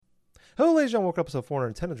Hello, ladies and gentlemen. Welcome to episode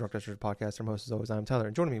 410 of Drunk Dusters Podcast. I'm host, as always, I'm Tyler.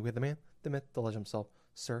 And joining me, we have the man, the myth, the legend himself,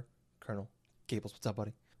 Sir Colonel Gables. What's up,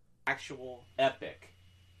 buddy? Actual epic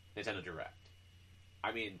Nintendo Direct.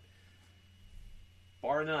 I mean,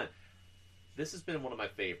 bar none, this has been one of my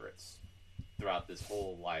favorites throughout this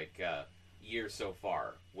whole year so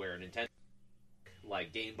far, where Nintendo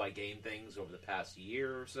game by game things over the past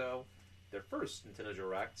year or so. Their first Nintendo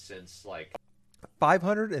Direct since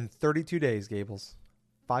 532 days, Gables.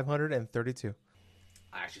 532.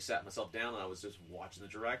 I actually sat myself down and I was just watching the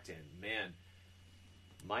Direct, and man,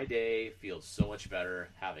 my day feels so much better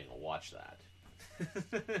having watched that.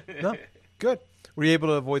 No, good. Were you able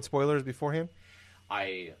to avoid spoilers beforehand?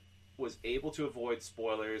 I was able to avoid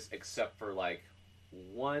spoilers except for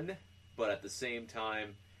one, but at the same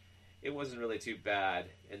time, it wasn't really too bad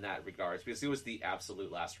in that regards because it was the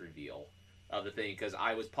absolute last reveal of the thing. Because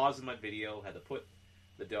I was pausing my video, had to put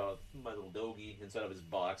my little doggy inside of his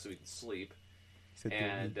box so he could sleep,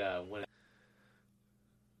 and when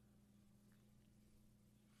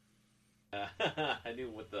I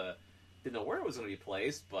knew didn't know where it was going to be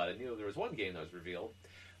placed, but I knew there was one game that was revealed.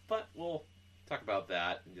 But we'll talk about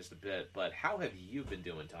that in just a bit. But how have you been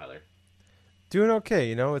doing, Tyler? Doing okay.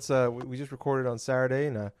 You know, it's we just recorded on Saturday,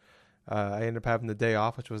 and I ended up having the day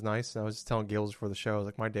off, which was nice. And I was just telling Gables before the show, I was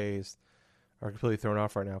like, my days are completely thrown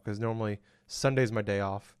off right now because normally Sunday's my day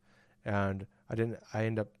off, and I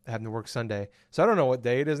end up having to work Sunday, so I don't know what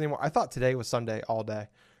day it is anymore. I thought today was Sunday all day.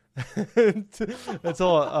 That's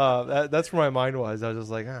all. That's where my mind was. I was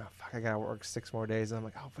just like, fuck, I gotta work 6 more days, and I'm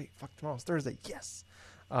like, oh wait, fuck, tomorrow's Thursday. Yes.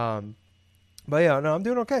 But yeah, no, I'm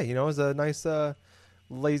doing okay. You know, it was a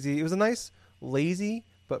nice lazy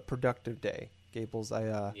but productive day, Gables.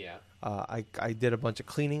 I did a bunch of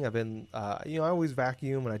cleaning. I've been, I always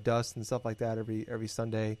vacuum and I dust and stuff like that every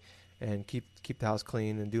Sunday, and keep the house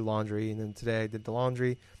clean and do laundry. And then today I did the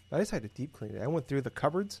laundry. I decided to deep clean it. I went through the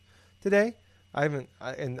cupboards today. I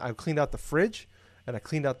cleaned out the fridge and I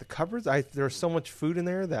cleaned out the cupboards. There's so much food in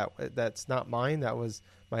there that's not mine. That was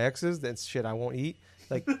my ex's. That's shit I won't eat.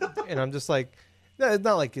 And I'm just like, it's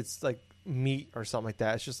not like it's like meat or something like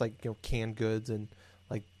that. It's just like, canned goods and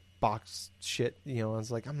box shit. I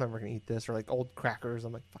was like, I'm never gonna eat this, or like old crackers.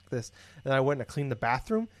 I'm like, fuck this. And I went and I cleaned the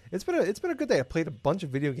bathroom. It's been a good day. I played a bunch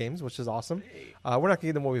of video games, which is awesome. Hey. We're not gonna get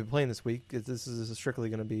into what we've been playing this week. This is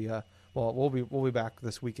strictly gonna be we'll be back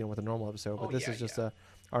this weekend with a normal episode, but this is just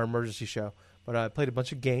our emergency show. But I played a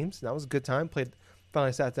bunch of games, and that was a good time.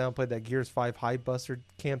 Finally sat down, played that Gears 5 Hive Buster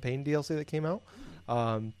campaign DLC that came out.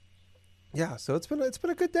 Yeah, so it's been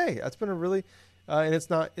a good day. It's been a really and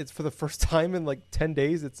it's for the first time in 10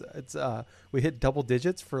 days. It's we hit double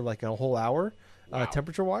digits for a whole hour. Wow.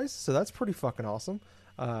 Temperature wise, so that's pretty fucking awesome.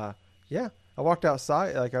 Yeah, I walked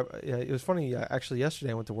outside. It was funny. Actually,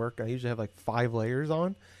 yesterday I went to work. I usually have 5 layers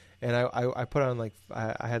on, and I put on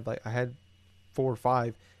I had 4 or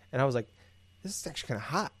 5, and I was like, this is actually kind of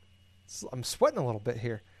hot. I'm sweating a little bit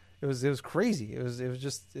here. It was crazy. It was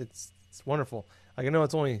just it's wonderful. I know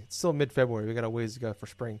it's still mid-February. We got a ways to go for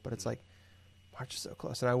spring, but it's March is so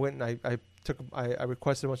close. And I went and I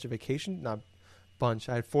requested a bunch of vacation, not a bunch.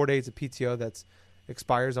 I had 4 days of PTO that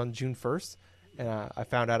expires on June 1st. And I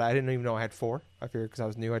found out I didn't even know I had 4. I figured because I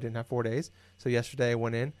was new, I didn't have 4 days. So yesterday I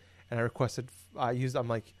went in and I requested, I'm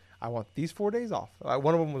like, I want these 4 days off.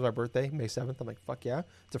 One of them was my birthday, May 7th. I'm like, fuck yeah.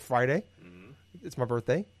 It's a Friday. Mm-hmm. It's my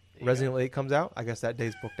birthday. Resident Evil 8 comes out. I guess that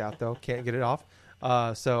day's booked out though. Can't get it off.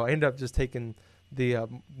 So I ended up just taking the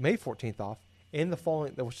May 14th off, and the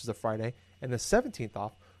following, which is a Friday, and the 17th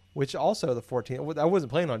off, which also the 14th. I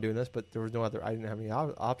wasn't planning on doing this, but there was no other. I didn't have any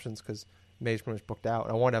options because May's pretty much booked out,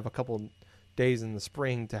 and I want to have a couple days in the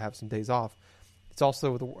spring to have some days off. It's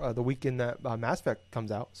also the weekend that Mass Effect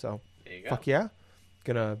comes out, so There you go. fuck yeah,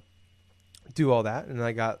 gonna do all that. And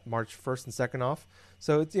I got March 1st and 2nd off,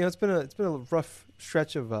 so it's been a rough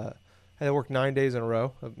stretch of. I had to work 9 days in a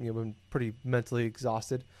row. I've been pretty mentally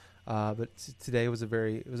exhausted. But today was a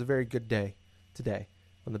very good day. Today,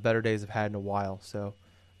 one of the better days I've had in a while. So,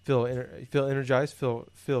 feel energized,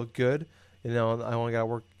 feel good. I only got to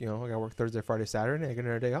work. I got to work Thursday, Friday, Saturday. And I get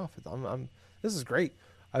another day off. This is great.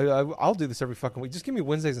 I'll do this every fucking week. Just give me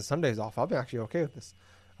Wednesdays and Sundays off. I'll be actually okay with this.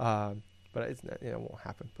 But it won't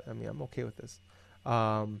happen. But I'm okay with this.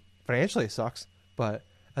 Financially, it sucks. But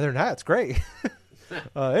other than that, it's great.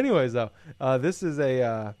 Anyways, though, this is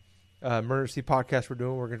a emergency podcast we're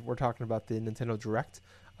doing. We're talking about the Nintendo Direct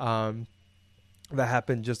that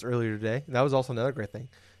happened just earlier today. That was also another great thing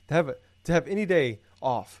to have any day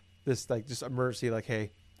off. This just emergency, hey,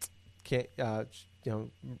 can't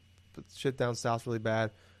shit down south really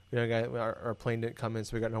bad. Our plane didn't come in,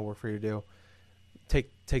 so we got no work for you to do.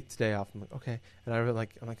 take today off. I'm like, okay. And I'm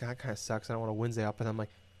like, that kind of sucks. I don't want a Wednesday off. But I'm like,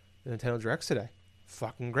 Nintendo Direct's today.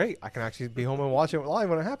 Fucking great. I can actually be home and watch it live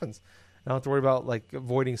when it happens. I don't have to worry about like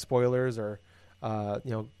avoiding spoilers or,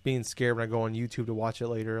 being scared when I go on YouTube to watch it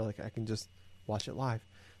later. Like I can just watch it live.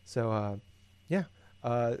 So,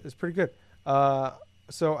 it's pretty good.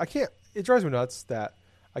 So it drives me nuts that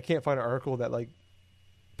I can't find an article that like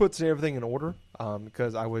puts everything in order.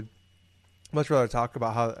 Because I would much rather talk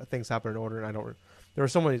about how things happen in order, and I don't. There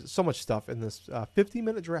was so much stuff in this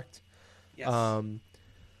 50-minute direct. Yes.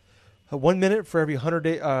 1 minute for every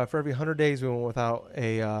 100 days we went without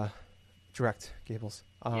a direct, Gables.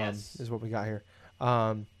 Yes. Is what we got here.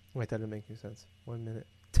 Wait, that didn't make any sense. 1 minute,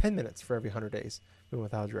 10 minutes for every 100 days we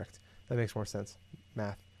went without a direct. That makes more sense.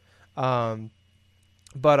 Math.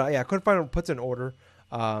 But I couldn't find it puts in order.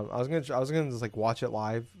 I was gonna just like watch it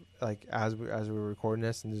live, like as we were recording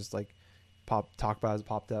this, and just like talk about it as it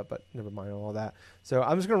popped up, but never mind all that. So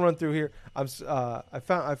I'm just gonna run through here. I found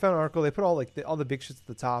an article. They put all all the big shits at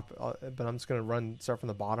the top, but I'm just gonna start from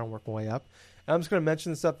the bottom, work my way up. And I'm just gonna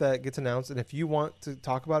mention the stuff that gets announced. And if you want to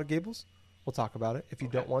talk about it, Gables, we'll talk about it. If you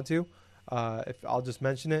don't want to, if I'll just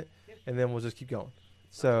mention it, and then we'll just keep going.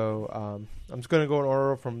 So I'm just gonna go in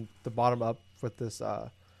order from the bottom up with this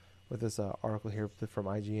article here from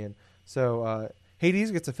IGN. So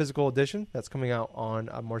Hades gets a physical edition that's coming out on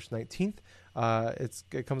March 19th. It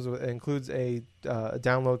includes a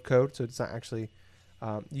download code, so it's not actually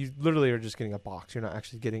you literally are just getting a box. You're not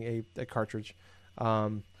actually getting a cartridge.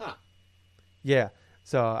 Yeah.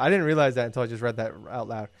 So I didn't realize that until I just read that out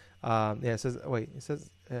loud. It says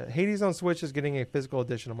Hades on Switch is getting a physical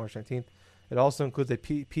edition on March 19th. It also includes a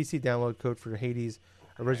PC download code for Hades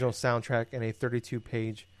original soundtrack and a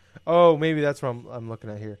 32-page. Oh, maybe that's what I'm looking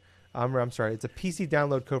at here. I'm sorry. It's a PC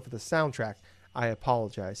download code for the soundtrack. I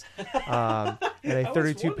apologize. And a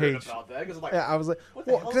 32-page. I was like,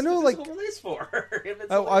 well, because I know like. Release for?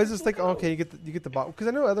 I was just thinking, okay, you get the box because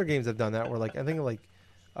I know other games have done that. Where like I think like,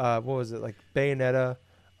 what was it like Bayonetta,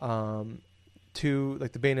 2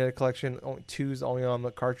 like the Bayonetta collection. 2's only on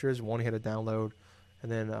the cartridge. 1 you had to download,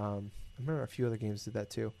 and then I remember a few other games did that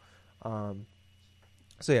too.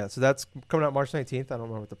 So that's coming out March 19th. I don't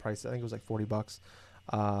remember what the price. I think it was like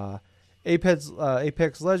 $40.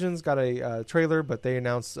 Apex Legends got a trailer, but they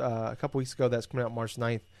announced a couple weeks ago that's coming out March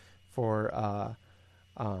 9th for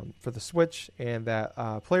the Switch, and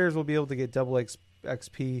that players will be able to get double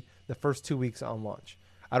XP the first 2 weeks on launch.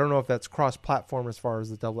 I don't know if that's cross-platform as far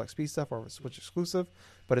as the double XP stuff or Switch exclusive,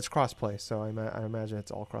 but it's cross-play, so I imagine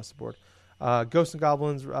it's all across the board. Ghosts and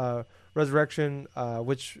Goblins Resurrection,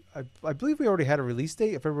 which I believe we already had a release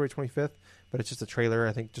date of February 25th, but it's just a trailer,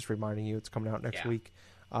 I think, just reminding you it's coming out next week.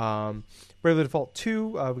 Bravely Default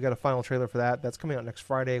 2, we got a final trailer for that. That's coming out next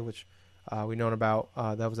Friday, which we known about.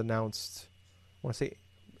 That was announced, I want to say,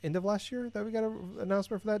 end of last year that we got an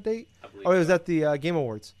announcement for that date. It was at the Game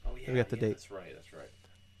Awards. Oh, yeah. We got the date. That's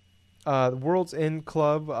right. The World's End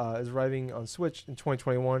Club is arriving on Switch in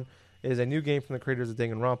 2021. It is a new game from the creators of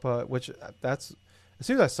Danganronpa, which as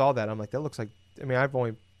soon as I saw that, I'm like, that looks like, I mean, I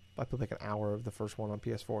played like an hour of the first one on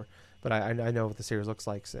PS4, but I know what the series looks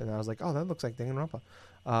like, and I was like, oh, that looks like Danganronpa.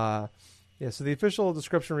 So the official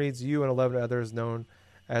description reads, you and 11 others known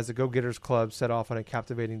as the Go-Getters Club set off on a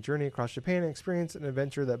captivating journey across Japan and experience an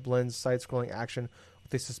adventure that blends side-scrolling action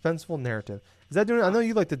with a suspenseful narrative. Is that doing? I know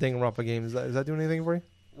you like the Danganronpa games. Is that doing anything for you?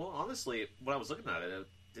 Well, honestly, when I was looking at it, it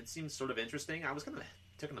did seem sort of interesting. I was kind of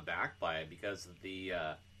taken aback by it because of the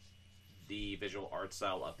visual art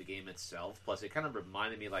style of the game itself. Plus, it kind of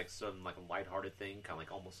reminded me like some like a lighthearted thing, kind of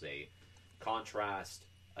like almost a contrast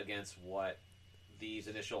against what these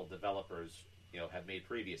initial developers have made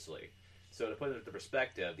previously. So to put it into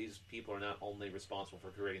perspective, these people are not only responsible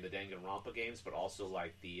for creating the Danganronpa games, but also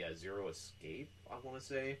like the Zero Escape. I want to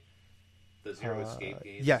say the Zero Escape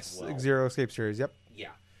games. Yes, as well. Zero Escape series. Yep.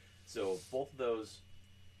 Yeah. So both of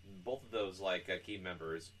those like key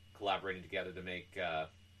members collaborating together to make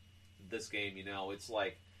this game. It's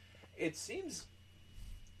like it seems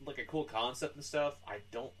like a cool concept and stuff. I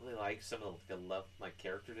don't really like some of the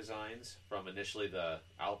character designs from initially the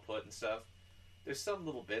output and stuff. There's some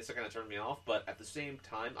little bits that kind of turn me off, but at the same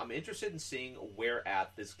time, I'm interested in seeing where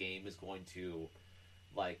at this game is going to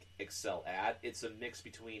excel at. It's a mix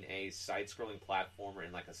between a side-scrolling platformer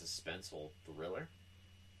and like a suspenseful thriller.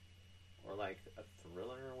 Or like a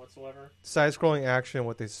thriller or whatsoever. Side-scrolling action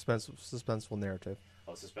with a suspenseful narrative.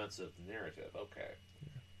 Oh, suspensive narrative. Okay.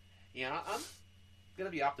 Yeah, I'm gonna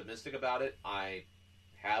be optimistic about it. I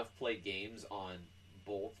have played games on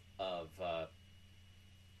both of.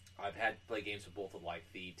 I've had played games with both of like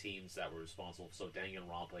the teams that were responsible. So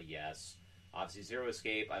Danganronpa, yes. Obviously, Zero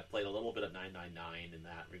Escape. I've played a little bit of 999 in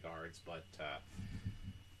that regards, but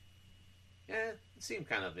it seemed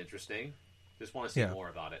kind of interesting. Just want to see more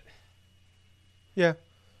about it. Yeah,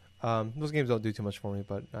 those games don't do too much for me,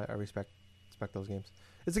 but I respect those games.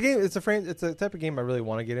 It's a game. It's a type of game I really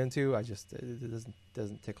want to get into. I just it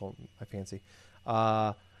doesn't tickle my fancy.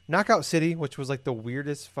 Knockout City, which was like the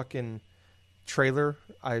weirdest fucking trailer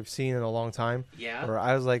I've seen in a long time. Yeah. Or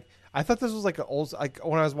I was like, I thought this was like an old, like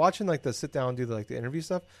when I was watching like the sit down and do the interview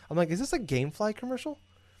stuff, I'm like, is this a GameFly commercial?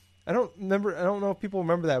 I don't know if people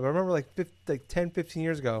remember that, but I remember like 10, 15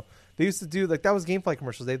 years ago, they used to do like, that was GameFly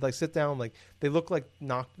commercials. They'd like sit down, like they look like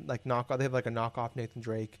knockoff. They have like a knockoff Nathan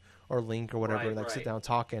Drake or Link or whatever, sit down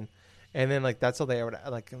talking. And then like, that's how they would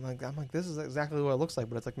like, I'm like, this is exactly what it looks like,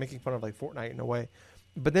 but it's like making fun of like Fortnite in a way.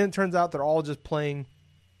 But then it turns out they're all just playing.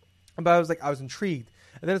 But I was intrigued.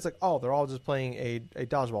 And then it's like, oh, they're all just playing a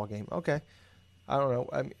dodgeball game. Okay. I don't know.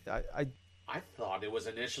 I mean, I thought it was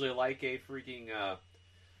initially like a freaking,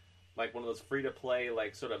 like one of those free to play,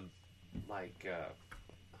 like sort of, like, oh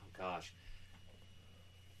gosh.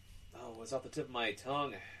 Oh, what's off the tip of my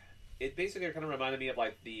tongue? It basically kind of reminded me of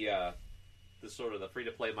like the sort of the free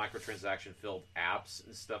to play microtransaction filled apps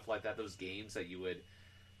and stuff like that. Those games that you would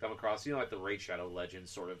come across, like the Raid Shadow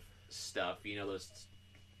Legends sort of stuff.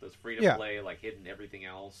 Those free to play, like hidden everything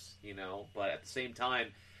else, But at the same time,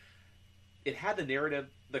 it had the narrative,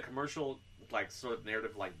 the commercial, like sort of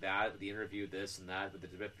narrative like that, the interview, this and that, with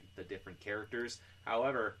the different characters.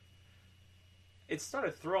 However, it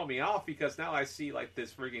started throwing me off because now I see like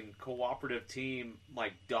this friggin' cooperative team,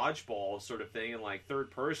 like dodgeball sort of thing, and like third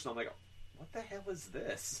person. I'm like, what the hell is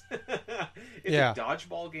this? It's a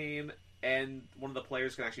dodgeball game. And one of the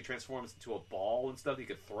players can actually transform into a ball and stuff. He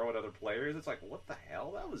could throw at other players. It's like, what the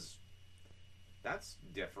hell? That's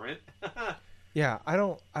different. Yeah,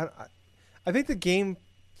 I think the game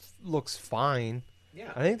looks fine.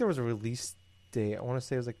 Yeah. I think there was a release date. I want to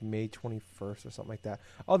say it was like May 21st or something like that.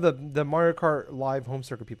 Oh, the Mario Kart Live Home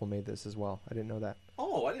Circuit people made this as well. I didn't know that.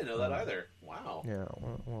 Oh, I didn't know that either. Wow. Yeah, I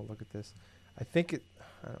want to look at this. I think it.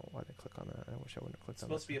 I don't know why did I click on that. I wish I wouldn't have clicked on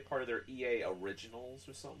that. It's supposed to be a part of their EA Originals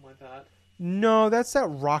or something like that. No, that's that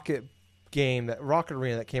Rocket game, that Rocket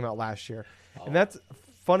Arena that came out last year. Oh. And that's,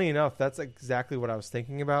 funny enough, that's exactly what I was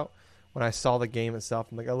thinking about when I saw the game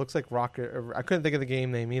itself. I'm like, it looks like Rocket. I couldn't think of the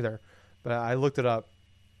game name either, but I looked it up.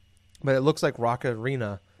 But it looks like Rocket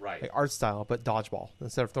Arena, right? Like art style, but dodgeball.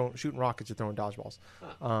 Instead of shooting rockets, you're throwing dodgeballs.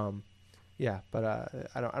 Huh. Yeah, but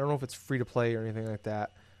I don't know if it's free to play or anything like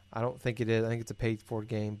that. I don't think it is. I think it's a paid for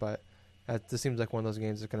game, but this seems like one of those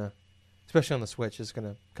games that's gonna, especially on the Switch, is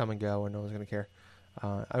gonna come and go, and no one's gonna care.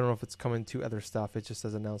 I don't know if it's coming to other stuff. It just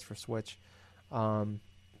says announced for Switch.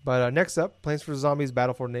 But next up, Plants vs Zombies: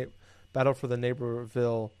 Battle for the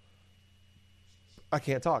Neighborville. I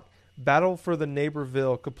can't talk. Battle for the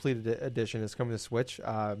Neighborville Completed Edition is coming to Switch.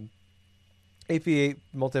 8v8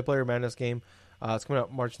 multiplayer madness game. It's coming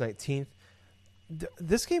out March 19th.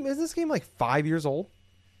 This game like 5 years old?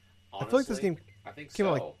 Honestly, I feel like this game came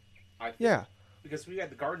out like because we had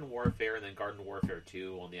the Garden Warfare and then Garden Warfare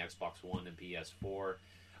 2 on the Xbox One and PS4,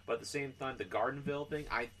 but at the same time, the Gardenville thing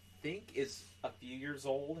I think is a few years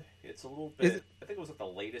old. It's a little bit. I think it was like the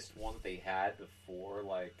latest one that they had before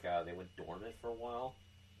they went dormant for a while.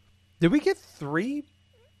 Did we get 3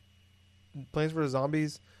 Plants vs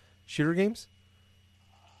Zombies shooter games?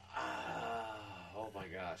 Oh my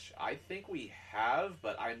gosh, I think we have,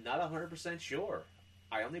 but I'm not 100% sure.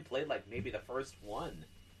 I only played maybe the first one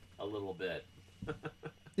a little bit.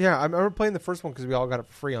 Yeah, I remember playing the first one because we all got it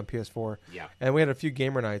for free on PS4. Yeah, and we had a few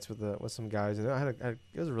gamer nights with some guys, and it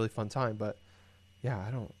was a really fun time. But yeah,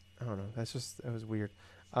 I don't know. It was weird.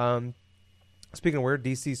 Speaking of weird,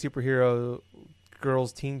 DC Superhero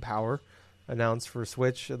Girls Teen Power announced for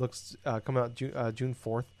Switch. It looks coming out June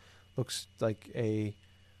 4th. Looks like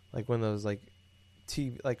one of those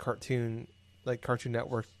Cartoon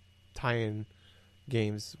Network tie-in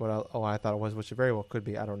games. I thought it was, which it very well could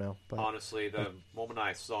be. I don't know. But honestly, the moment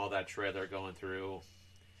I saw that trailer going through,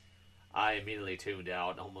 I immediately tuned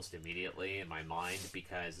out almost immediately in my mind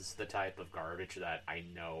because it's the type of garbage that I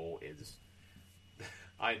know is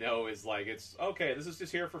like, it's okay. This is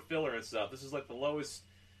just here for filler and stuff. This is like the lowest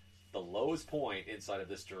point inside of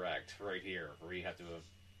this direct right here, where you have to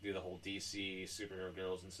do the whole DC superhero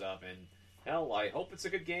girls and stuff. And hell, I hope it's a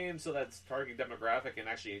good game so that target demographic can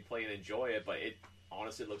actually play and enjoy it. But it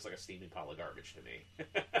honestly looks like a steaming pile of garbage to me.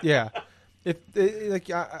 Yeah,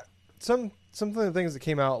 some of the things that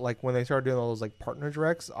came out when they started doing all those partner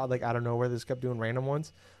directs, out of nowhere, they just kept doing random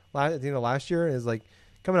ones. At the end of last year, is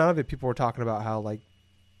coming out of it, people were talking about how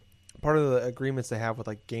part of the agreements they have with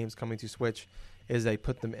games coming to Switch is they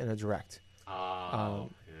put them in a direct. Oh,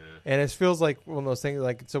 And it feels like one of those things.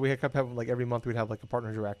 Like, so we had kept having like every month we'd have like a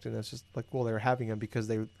partner direct, and it's just like, well, they were having them because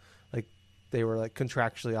they were like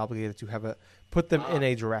contractually obligated to have put them in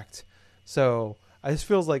a direct. So it just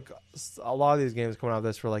feels like a lot of these games coming out of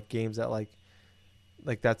this were like games that like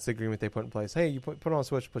that's the agreement they put in place. Hey, you put on a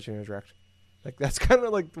Switch, put you in a direct. Like that's kind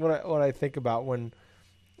of like what I think about when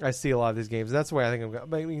I see a lot of these games. That's the way I think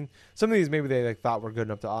of. I mean, some of these maybe they like thought were good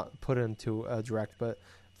enough to put into a direct, but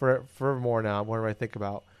for more now, whenever I think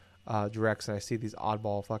about directs and I see these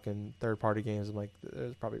oddball fucking third party games, I'm like,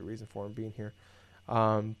 there's probably a reason for them being here.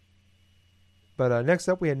 But next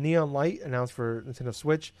up, we had Neon Light announced for Nintendo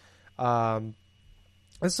Switch.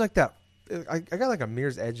 It's like that. I got like a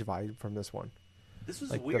Mirror's Edge vibe from this one. This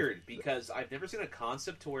was like weird because I've never seen a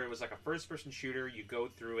concept to where it was like a first-person shooter. You go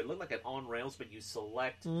through, it looked like an on-rails, but you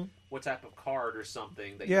select what type of card or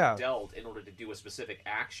something that you've dealt in order to do a specific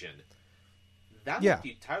action. That looked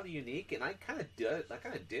entirely unique, and I kind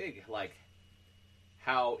of dig like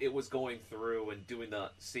how it was going through and doing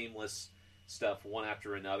the seamless stuff one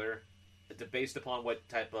after another, based upon what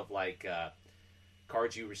type of like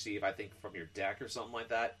cards you receive. I think from your deck or something like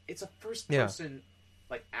that. It's a first-person.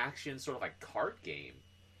 Like action sort of like card game.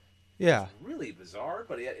 Yeah. It's really bizarre,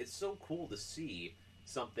 but it's so cool to see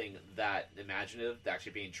something that imaginative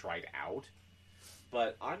actually being tried out.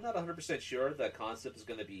 But I'm not 100% sure the concept is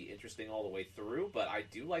going to be interesting all the way through, but I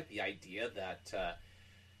do like the idea that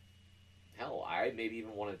hell, I maybe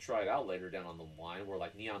even want to try it out later down on the line where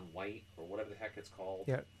like Neon White or whatever the heck it's called.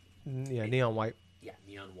 Yeah. Neon White. Yeah,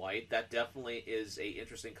 Neon White. That definitely is a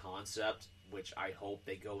interesting concept, which I hope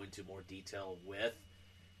they go into more detail with.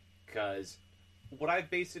 Because what I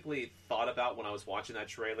basically thought about when I was watching that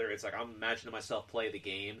trailer, it's like I'm imagining myself play the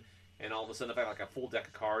game, and all of a sudden if I have like a full deck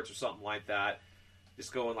of cards or something like that,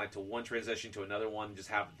 just going like to one transition to another one, just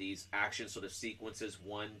have these action sort of sequences,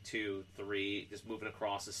 1, 2, 3, just moving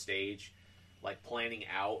across the stage, like planning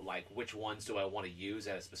out like which ones do I want to use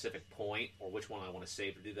at a specific point, or which one I want to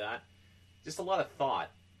save to do that. Just a lot of thought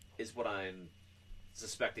is what I'm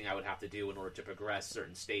suspecting I would have to do in order to progress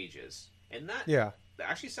certain stages. And that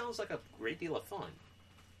actually sounds like a great deal of fun.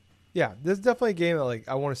 Yeah, this is definitely a game that like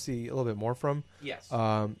I want to see a little bit more from. Yes.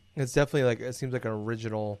 It's definitely like it seems like an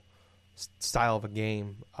original style of a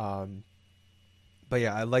game. But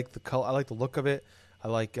yeah, I like the color. I like the look of it. I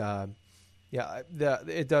like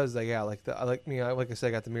it does like like I said,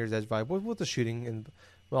 I got the Mirror's Edge vibe with the shooting and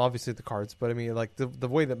well obviously the cards, but I mean like the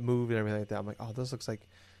way that moved and everything like that. I'm like, oh, this looks like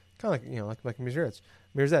kind of like like Mirror's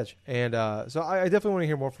Edge, and so I definitely want to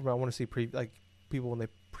hear more from it. I want to see people when they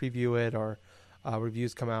preview it or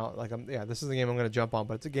reviews come out. Like this is the game I'm going to jump on,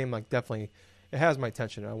 but it's a game like definitely it has my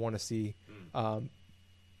attention. I want to see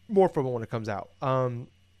more from it when it comes out.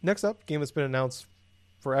 Next up, game that's been announced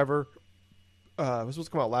forever. It was supposed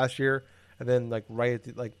to come out last year, and then like right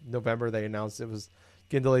at November they announced it was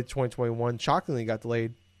getting delayed to 2021. Shockingly, got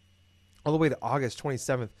delayed all the way to August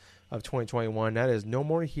 27th of 2021. That is No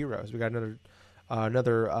More Heroes. We got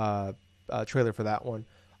another trailer for that one.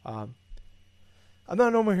 I'm not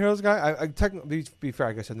a No More Heroes guy. I technically, to be fair,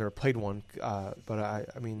 I guess I've never played one. But I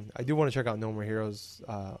mean, I do want to check out No More Heroes.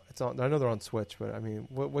 It's on. I know they're on Switch, but I mean,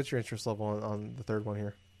 what's your interest level on the third one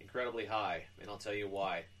here? Incredibly high, and I'll tell you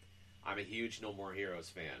why. I'm a huge No More Heroes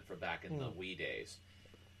fan from back in the Wii days.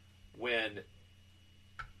 When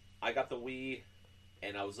I got the Wii,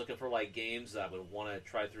 and I was looking for like games that I would want to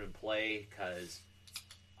try through and play, because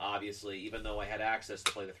obviously, even though I had access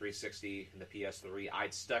to play the 360 and the PS3,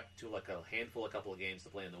 I'd stuck to like a couple of games to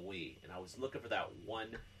play on the Wii, and I was looking for that one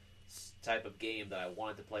type of game that I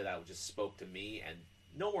wanted to play that just spoke to me, and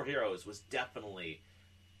No More Heroes was definitely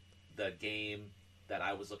the game that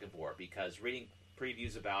I was looking for, because reading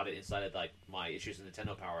previews about it inside of like my Issues in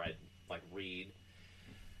Nintendo Power, I'd like read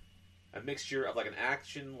a mixture of like an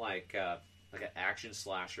action like an action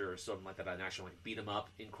slasher or something like that, an action like beat 'em up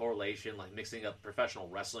in correlation, like mixing up professional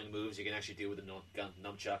wrestling moves you can actually do with the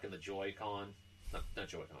nunchuck and the Joy-Con, not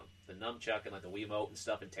Joy-Con, the nunchuck and like the Wiimote and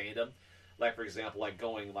stuff in tandem. Like for example, like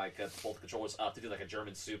going like both controllers up to do like a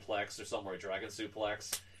German suplex or somewhere a dragon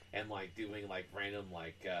suplex, and like doing like random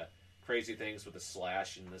like crazy things with the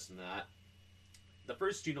slash and this and that. The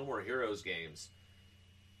first two No More Heroes games,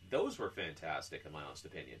 those were fantastic in my honest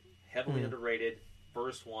opinion. Heavily underrated.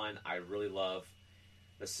 First one, I really love.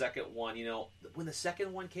 The second one, when the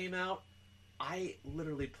second one came out, I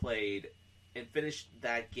literally played and finished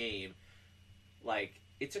that game. Like,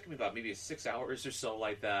 it took me about maybe 6 hours or so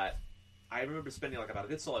like that. I remember spending like about a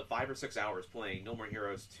good solid 5 or 6 hours playing No More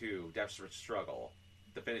Heroes 2, Desperate Struggle,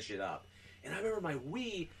 to finish it up. And I remember my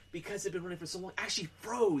Wii, because it had been running for so long, actually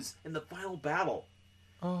froze in the final battle.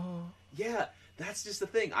 Oh. Yeah, that's just the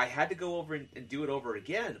thing. I had to go over and do it over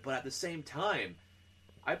again, but at the same time,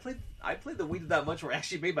 I played the Wii that much where I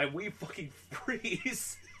actually made my Wii fucking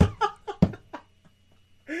freeze.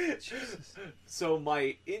 Jesus. So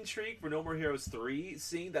my intrigue for No More Heroes 3,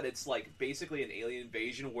 seeing that it's like basically an alien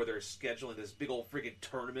invasion where they're scheduling this big old freaking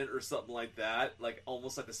tournament or something like that, like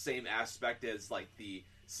almost like the same aspect as like the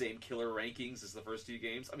same killer rankings as the first two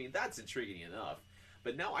games. I mean, that's intriguing enough.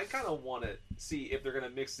 But now I kind of want to see if they're going to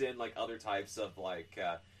mix in like other types of like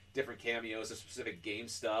different cameos or specific game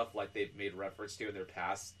stuff, like they've made reference to in their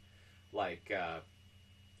past, like the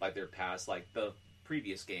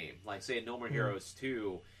previous game. Like say in No More Heroes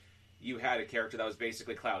 2, you had a character that was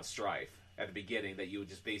basically Cloud Strife at the beginning that you would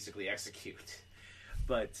just basically execute.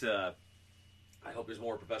 But I hope there's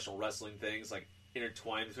more professional wrestling things like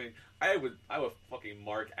intertwined between. I would fucking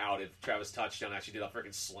mark out if Travis Touchdown actually did a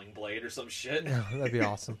freaking sling blade or some shit. Yeah, that'd be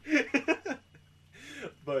awesome.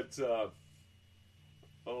 But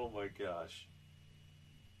oh my gosh,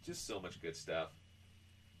 just so much good stuff.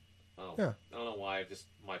 Oh, Yeah. I don't know why.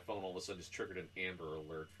 My phone all of a sudden just triggered an Amber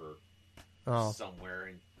Alert for somewhere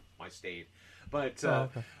in my state. But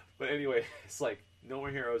okay. but anyway, it's like No More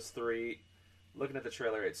Heroes 3. Looking at the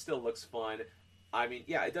trailer, it still looks fun. I mean,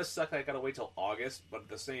 yeah, it does suck that I gotta wait till August, but at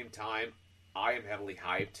the same time, I am heavily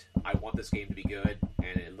hyped. I want this game to be good,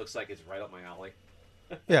 and it looks like it's right up my alley.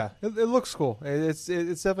 Yeah, it looks cool. It's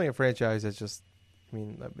definitely a franchise that's just, I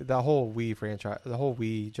mean, the whole Wii franchise, the whole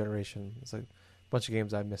Wii generation, it's like a bunch of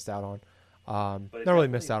games I missed out on. But not really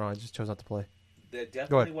missed out on, I just chose not to play. It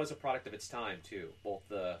definitely was a product of its time, too, both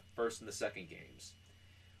the first and the second games.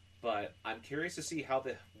 But I'm curious to see how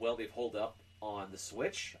well they've held up on the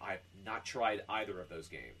Switch. I've not tried either of those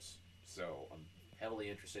games, so I'm heavily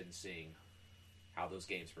interested in seeing how those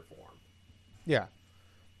games perform. Yeah,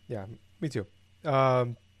 me too.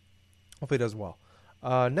 Hopefully it does well.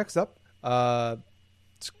 Next up, I'm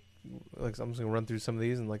just gonna run through some of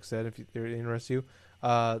these, and like I said, if they interest you,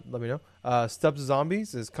 let me know. Stubbs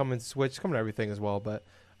Zombies is coming to Switch, coming to everything as well, but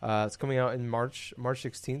it's coming out in March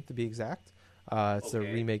 16th to be exact. It's a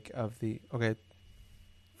remake of the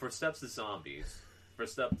For Stubbs the Zombie,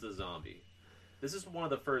 this is one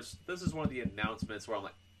of the announcements where I'm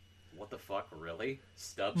like, what the fuck, really?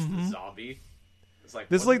 Stubbs the Zombie? It's like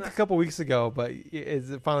this is like a couple weeks ago, but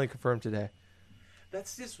it's finally confirmed today.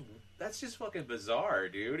 That's just fucking bizarre,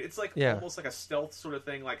 dude. It's like Yeah. almost like a stealth sort of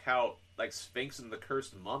thing, like how like Sphinx and the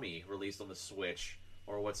Cursed Mummy released on the Switch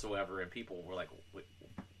or whatsoever, and people were like,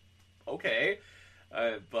 okay.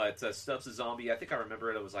 But Stubbs the Zombie, I think I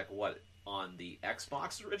remember it was like what on the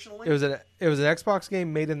Xbox originally. It was an Xbox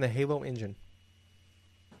game made in the Halo engine.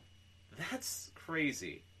 That's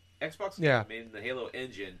crazy. Xbox Yeah. game made in the Halo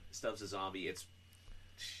engine. Stubbs the Zombie.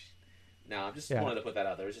 I'm just wanted to put that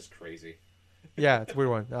out there. It's just crazy. Yeah, it's a weird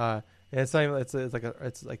one. And it's not even, it's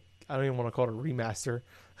like I don't even want to call it a remaster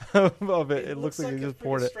of it. It looks like they just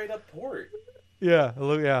poured it. Straight up port.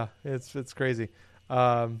 Yeah, it's crazy.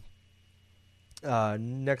 Next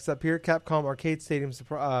up here, Capcom Arcade Stadium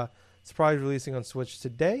surprise releasing on Switch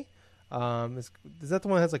today. Is that the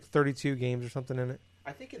one that has like 32 games or something in it?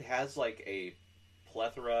 I think it has like a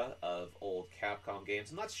plethora of old Capcom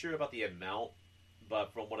games. I'm not sure about the amount,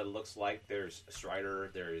 but from what it looks like, there's Strider.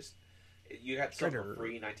 You have some for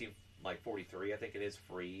free, 1943. I think it is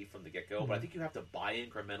free from the get go, but I think you have to buy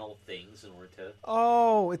incremental things in order to.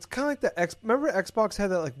 Oh, it's kind of like remember Xbox had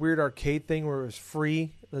that like weird arcade thing where it was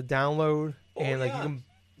free the download and like you can.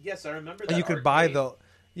 Yes, I remember that. And you could arcade. buy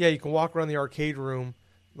you can walk around the arcade room,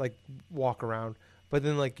 like walk around, but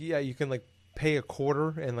then like you can like pay a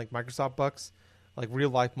quarter and like Microsoft bucks, like real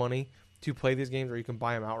life money to play these games, or you can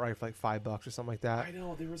buy them outright for like $5 or something like that. I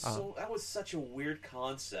know that was such a weird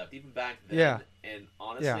concept even back then. Yeah. And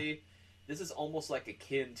honestly, this is almost like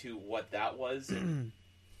akin to what that was. And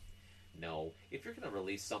no, if you're gonna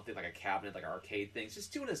release something like a cabinet, like arcade things,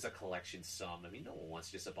 just do it as a collection sum. I mean, no one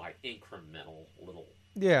wants just to buy incremental little.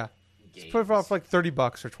 Yeah. Games. Just put it off like $30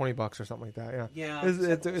 or $20 or something like that. Yeah. Yeah.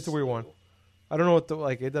 It's a weird one. I don't know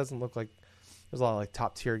what it doesn't look like. There's a lot of like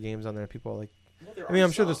top tier games on there. People are like. Well, I mean,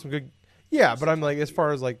 I'm sure there's some good. Yeah, but I'm like, as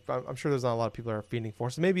far as like, I'm sure there's not a lot of people that are fiending for.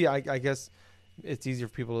 So maybe I guess it's easier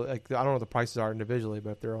for people. Like, I don't know what the prices are individually,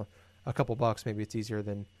 but if they're a couple bucks, maybe it's easier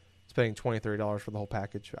than spending $20-$30 for the whole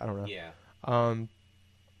package. I don't know. Yeah.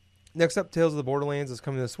 Next up, Tales of the Borderlands is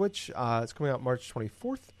coming to the Switch. It's coming out March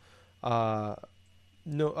 24th.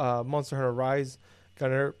 Monster Hunter Rise got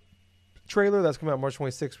another trailer that's coming out March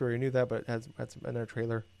 26th. We already knew that, but it has another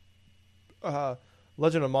trailer.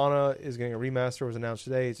 Legend of Mana is getting a remaster. It was announced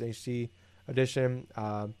today. It's an HD edition.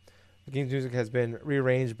 The game's music has been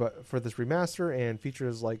rearranged, but for this remaster, and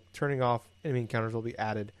features like turning off enemy encounters will be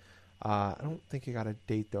added. I don't think it got a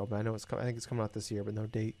date though, but I know I think it's coming out this year, but no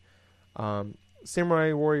date.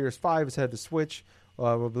 Samurai Warriors 5 is headed to Switch.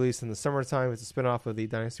 Will be released in the summertime. It's a spin-off of the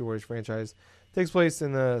Dynasty Warriors franchise. Takes place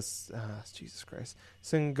in the Jesus Christ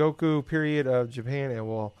Sengoku period of Japan and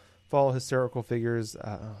will follow historical figures.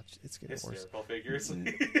 It's getting Hysterical figures.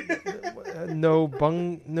 no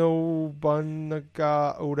Bunnaga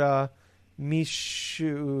Oda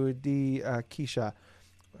Mishu di Kisha.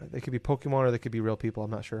 They could be Pokemon or they could be real people. I'm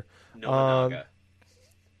not sure. Nobunaga.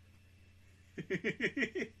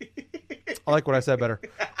 I like what I said better.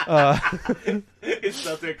 It's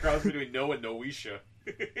something a cross between No and Noisha.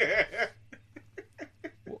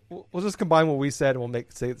 We'll just combine what we said and we'll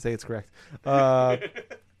say it's correct.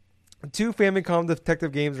 2 Famicom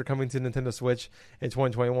detective games are coming to Nintendo Switch in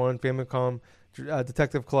 2021. Famicom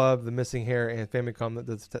Detective Club, The Missing Hair, and Famicom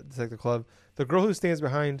the Detective Club, The Girl Who Stands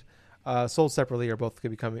Behind, sold separately, are both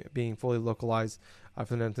going to be being fully localized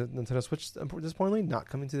for the Nintendo Switch. Disappointingly, not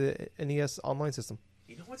coming to the NES online system.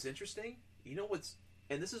 You know what's interesting?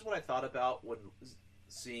 And this is what I thought about when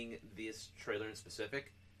seeing this trailer in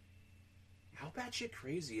specific. How batshit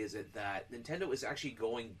crazy is it that Nintendo is actually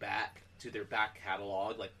going back to their back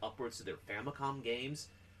catalog, like upwards to their Famicom games,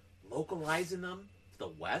 localizing them to the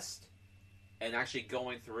West, and actually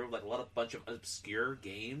going through like a bunch of obscure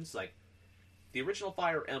games, like the original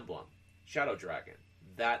Fire Emblem, Shadow Dragon.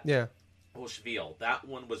 That Schviel, that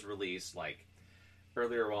one was released like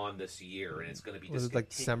earlier on this year, and it's going to be was it like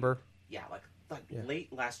December? Yeah,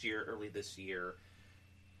 late last year, early this year.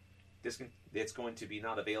 It's going to be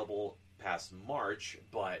not available past March,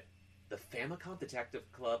 but the Famicom Detective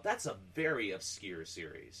Club, that's a very obscure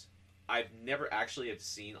series. I've never actually have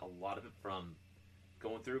seen a lot of it from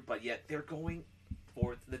going through, but yet they're going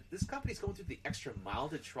for this company's going through the extra mile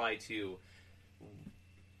to try to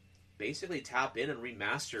basically tap in and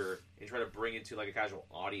remaster and try to bring into like a casual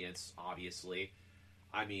audience. Obviously,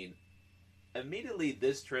 I mean, immediately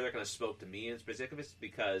this trailer kind of spoke to me in specific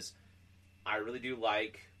because I really do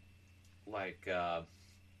like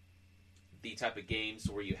the type of games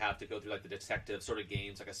where you have to go through like the detective sort of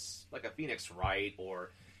games, like a Phoenix Wright, or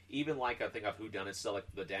even like I think of Whodunit, still like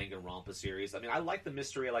the Danganronpa series. I mean, I like the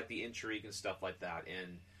mystery, I like the intrigue and stuff like that.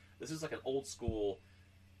 And this is like an old school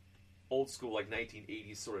like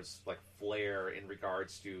 1980s sort of like flair in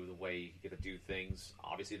regards to the way you get to do things.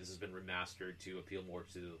 Obviously, this has been remastered to appeal more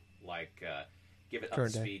to like give it up to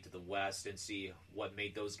speed to the West and see what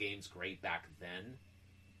made those games great back then,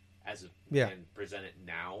 and present it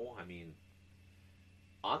now. I mean,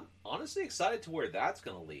 I'm honestly excited to where that's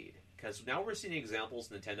going to lead, because now we're seeing examples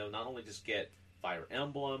Nintendo not only just get Fire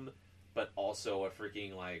Emblem, but also a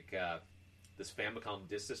freaking like this Famicom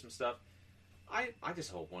Disk System stuff. I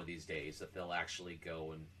just hope one of these days that they'll actually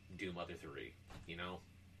go and do Mother 3, you know?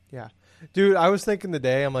 Yeah. Dude, I was thinking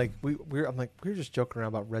today, I'm like, we were just joking around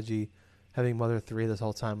about Reggie having Mother 3 this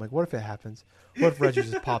whole time. Like, what if it happens? What if Reggie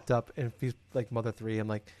just popped up and he's like Mother 3? I'm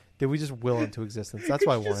like, did we just will into existence? That's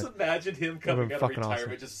what I wanted. Just imagine him coming out of retirement,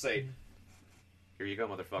 awesome. Just say, "Here you go,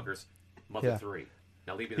 motherfuckers, Mother 3."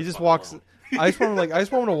 Now leave me. He just walks. Alone. I just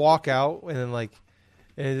want him to walk out and then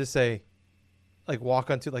and just say, like,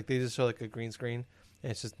 walk onto they just show like a green screen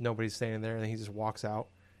and it's just nobody's standing there, and then he just walks out.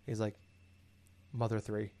 He's like, Mother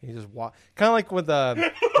 3. He just walk, kind of like with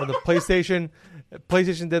when the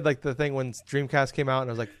PlayStation did like the thing when Dreamcast came out and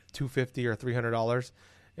it was like $250 or $300.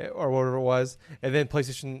 Or whatever it was, and then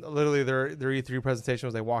PlayStation literally their E3 presentation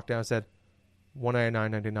was they walked down and said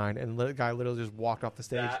 $199.99, and the guy literally just walked off the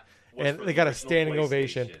stage, and they got a standing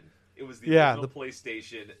ovation. It was the original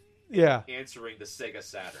PlayStation, answering the Sega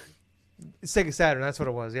Saturn. Sega Saturn, that's what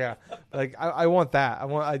it was. Yeah, like I want that.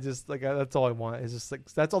 That's all I want. It's just like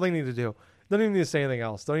that's all they need to do. Don't even need to say anything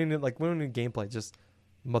else. Don't even need, we don't need gameplay. Just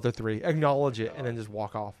Mother 3, acknowledge it, and then just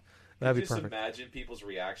walk off. That'd be perfect. Just imagine people's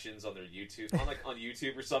reactions on their YouTube, on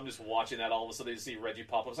YouTube or something, just watching that. All of a sudden, they just see Reggie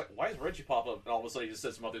pop up. It's like, why is Reggie pop up? And all of a sudden, he just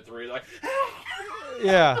says Mother 3. Like,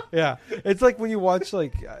 yeah. It's like when you watch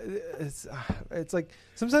it's like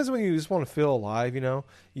sometimes when you just want to feel alive, you know.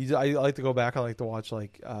 I like to go back. I like to watch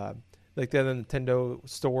like the Nintendo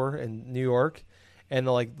store in New York. And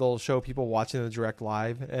they'll show people watching the direct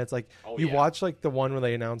live, and it's like watch like the one when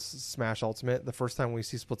they announced Smash Ultimate the first time we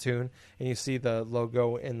see Splatoon, and you see the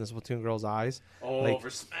logo in the Splatoon girl's eyes. Oh, for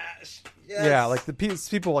Smash! Yes. Yeah, like the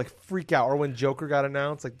people like freak out, or when Joker got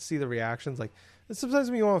announced, like to see the reactions. Like sometimes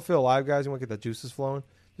when you want to feel alive, guys, you want to get the juices flowing.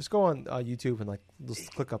 Just go on YouTube and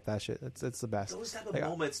just click up that shit. It's the best. Those type of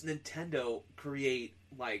moments Nintendo create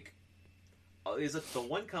is it the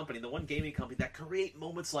one gaming company that create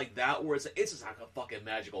moments like that where it's just like a fucking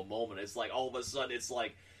magical moment. It's like all of a sudden it's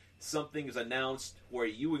like something is announced where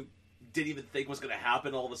you didn't even think was going to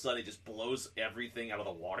happen. All of a sudden, it just blows everything out of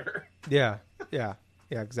the water. Yeah,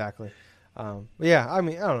 exactly. But yeah, I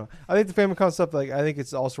mean, I don't know. I think the Famicom stuff, like, I think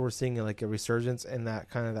it's also we're seeing like a resurgence in that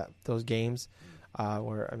kind of those games,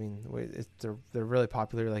 where I mean, they're really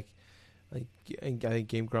popular. Like I think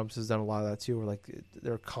Game Grumps has done a lot of that too. Where like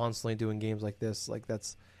they're constantly doing games like this, like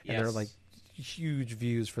that's and they're like huge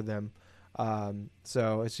views for them.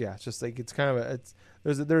 So it's just like it's kind of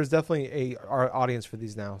there's definitely our audience for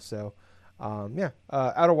these now. So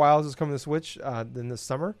Outer Wilds is coming to Switch in the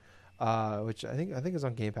summer. Which I think is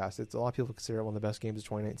on Game Pass. It's a lot of people consider it one of the best games of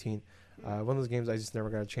 2019. One of those games I just never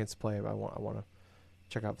got a chance to play. But I want to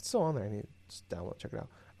check out. If it's still on there, I need to just download, check it out.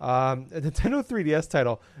 A Nintendo 3DS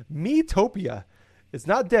title, Miitopia. It's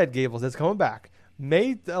not dead, Gables. It's coming back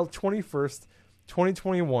May 21st,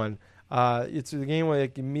 2021. It's a game where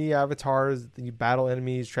like me avatars, you battle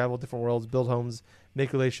enemies, travel different worlds, build homes,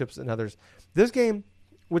 make relationships, and others. This game,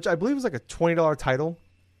 which I believe was like a $20 title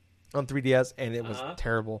on 3DS, and it was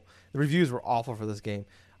terrible. The reviews were awful for this game.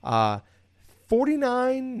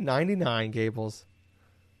 $49.99, Gables.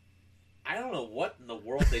 I don't know what in the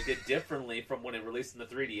world they did differently from when it released in the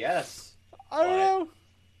 3DS. I don't know.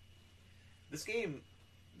 This game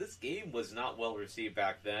was not well received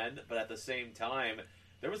back then, but at the same time,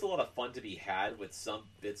 there was a lot of fun to be had with some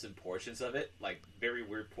bits and portions of it, like very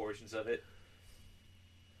weird portions of it.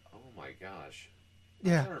 Oh my gosh.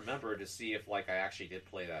 Yeah. I'm trying to remember to see if like I actually did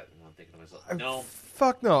play that, and I'm thinking to myself, no.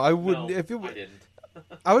 Fuck no, I wouldn't. No, if it, I didn't.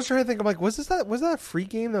 I was trying to think. I'm like, was that a free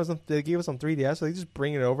game that was they gave us on 3DS? So they just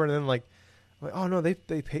bring it over, and then like, oh no, they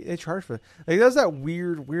charge for it. Like that was that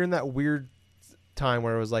weird. We're in that weird time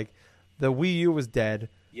where it was like, the Wii U was dead.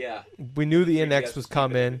 Yeah. We knew the NX was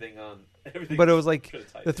coming. But it was like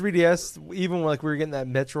the 3DS, even like we were getting that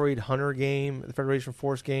Metroid Hunter game, the Federation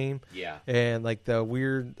Force game, and like the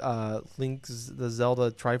weird Link's, the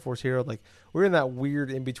Zelda Triforce Hero. Like we were in that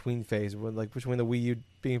weird in between phase, when like between the Wii U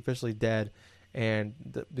being officially dead and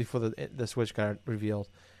before the Switch got revealed.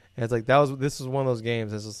 And it's like this was one of those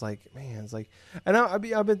games. It's just like, man, it's like, and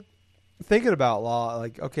I've been thinking about a lot,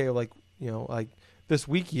 like okay, like like this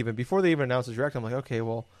week even before they even announced the direct, I'm like, okay,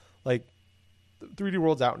 well, like 3D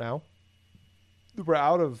World's out now. We're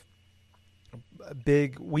out of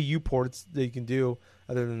big Wii U ports that you can do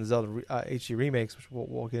other than the Zelda HD remakes, which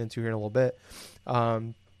we'll get into here in a little bit.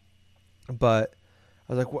 But I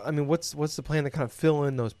was like, well, I mean, what's the plan to kind of fill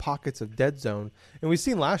in those pockets of dead zone? And we've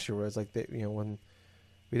seen last year where it's like when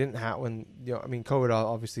we didn't have I mean, COVID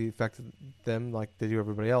obviously affected them like they do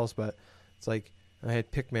everybody else, but it's like I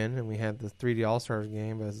had Pikmin and we had the 3D All Stars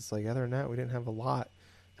game, but it's like other than that we didn't have a lot.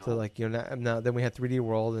 So like now then we had 3D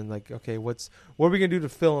World and like okay what are we gonna do to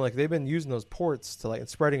fill in, like they've been using those ports to like and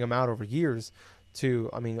spreading them out over years to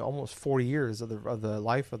I mean almost 40 years of the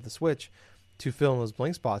life of the Switch to fill in those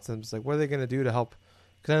blank spots, and I'm just like what are they gonna do to help,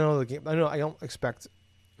 because I don't expect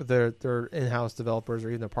their in-house developers or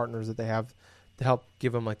even their partners that they have to help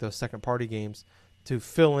give them like those second party games to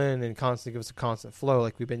fill in and constantly give us a constant flow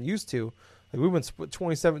like we've been used to. Like we went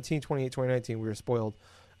 2017, 2018, 2019 we were spoiled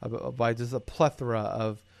by just a plethora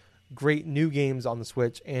of great new games on the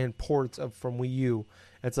Switch and ports from Wii U.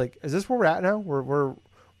 And it's like, is this where we're at now? We're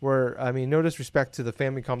I mean, no disrespect to the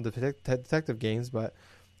Famicom detective games, but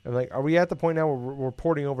I'm like, are we at the point now where we're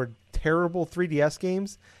porting over terrible 3DS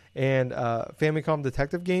games and Famicom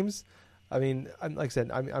detective games? I mean, like I said,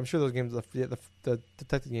 I'm sure those games, the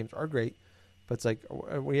detective games are great, but it's like,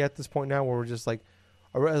 are we at this point now where we're just like,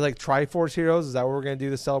 like Triforce Heroes? Is that what we're going to do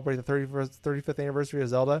to celebrate the 35th anniversary of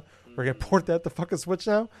Zelda? We're going to port that to fucking Switch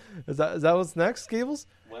now? Is that what's next, Gables?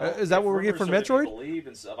 Well, is that what we're getting for Metroid? Believe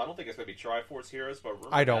and stuff. I don't think it's going to be Triforce Heroes, but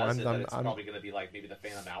I don't. It's probably going to be like maybe the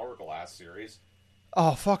Phantom Hourglass series.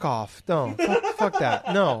 Oh, fuck off. No. fuck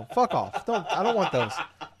that. No, fuck off. I don't want those.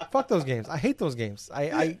 Fuck those games. I hate those games.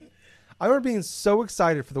 I remember being so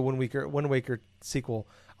excited for the Wind Waker sequel.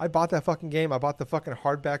 I bought that fucking game. I bought the fucking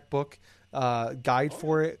hardback book guide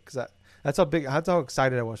for it because that's how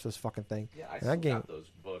excited I was for this fucking thing. Yeah, I still got those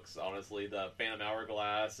books, honestly. The Phantom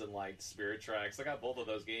Hourglass and like Spirit Tracks. I got both of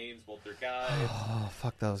those games, both their guides. Oh,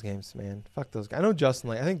 fuck those games, man. Fuck those guys. I know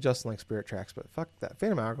I think Justin likes Spirit Tracks, but fuck that.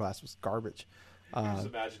 Phantom Hourglass was garbage. Just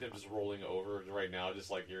imagine him just rolling over right now,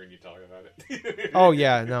 just like hearing you talk about it. Oh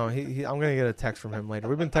yeah, no, I'm gonna get a text from him later.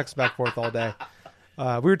 We've been texting back and forth all day. We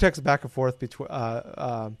were texting back and forth between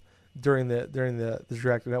during the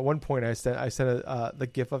direct, and at one point I sent the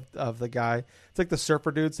gif of the guy. It's like the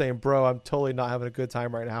surfer dude saying, "Bro, I'm totally not having a good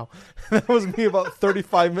time right now." That was me about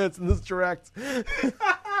 35 minutes in this direct.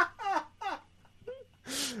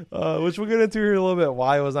 Which we'll get into here in a little bit.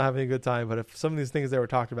 Why I was not having a good time, but if some of these things that were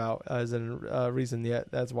talked about as a reason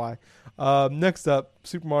yet, that's why. Next up,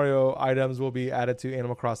 Super Mario items will be added to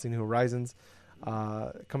Animal Crossing New Horizons,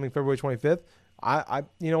 coming February 25th.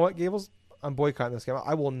 You know what, Gables? I'm boycotting this game.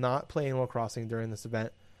 I will not play Animal Crossing during this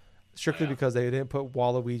event, strictly because they didn't put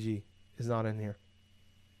Waluigi is not in here.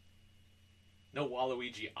 No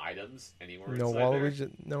Waluigi items anywhere. No Waluigi. There?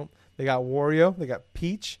 No. They got Wario. They got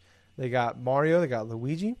Peach. They got Mario. They got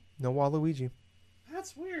Luigi. No Waluigi.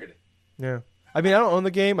 That's weird. Yeah. I mean, I don't own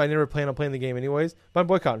the game. I never plan on playing the game anyways. But I'm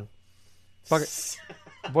boycotting. Fuck it.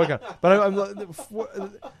 Boycott. But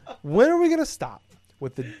when are we gonna stop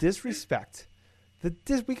with the disrespect?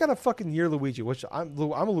 We got a fucking year Luigi, which I'm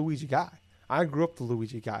a Luigi guy. I grew up the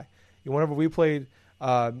Luigi guy. Whenever we played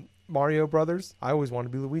Mario Brothers, I always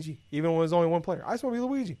wanted to be Luigi, even when it was only one player. I just want to be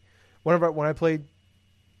Luigi. When I played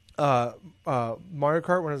Mario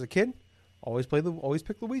Kart when I was a kid, always pick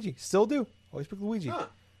Luigi. Still do. Always pick Luigi. Huh.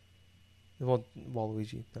 Well,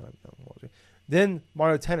 Waluigi. No, Waluigi. Then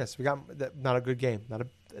Mario Tennis. We got that. Not a good game.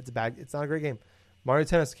 It's not a great game. Mario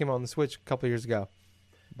Tennis came out on the Switch a couple years ago.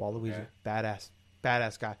 Waluigi, badass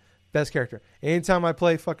guy, best character. Anytime I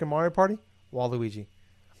play fucking Mario Party, Waluigi,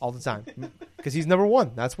 all the time, because he's number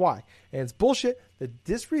one. That's why. And it's bullshit. The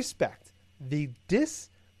disrespect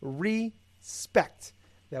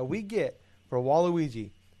that we get for Waluigi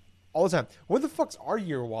all the time. Where the fuck's our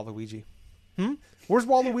year, Waluigi? Where's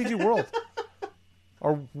Waluigi World?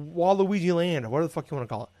 Or Waluigi Land, or whatever the fuck you want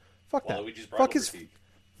to call it. Fuck that.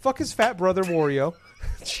 Fuck his fat brother Wario.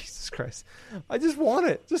 Jesus Christ. I just want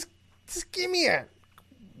it. Just give me it.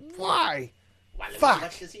 Why?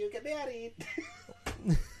 Fuck.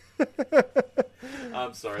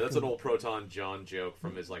 I'm sorry, that's an old Proton John joke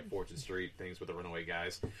from his Fortune Street things with the runaway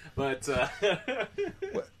guys. But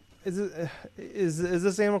is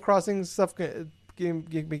this Animal Crossing stuff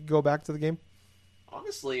go back to the game?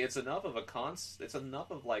 Honestly, it's enough of a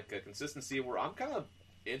consistency where I'm kind of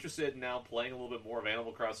interested in now playing a little bit more of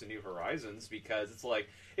Animal Crossing New Horizons, because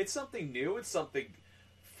it's something new, it's something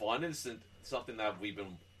fun, it's something that we've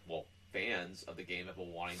been, fans of the game have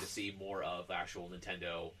been wanting to see more of. Actual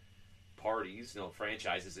Nintendo parties,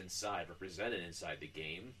 franchises represented inside the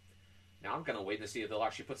game. Now I'm kind of waiting to see if they'll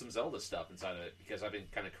actually put some Zelda stuff inside of it, because I've been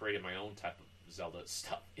kind of creating my own type of Zelda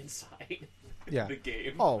stuff inside the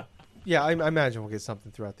game. Oh, yeah, I imagine we'll get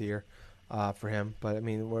something throughout the year for him. But I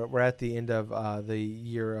mean, we're at the end of the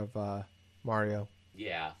year of Mario.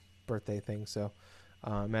 Yeah. Birthday thing. So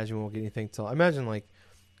imagine we won't get anything till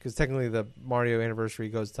because technically the Mario anniversary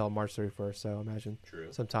goes till March 31st. So imagine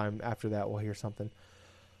sometime after that we'll hear something.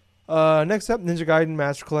 Next up, Ninja Gaiden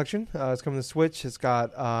Master Collection. It's coming to Switch. It's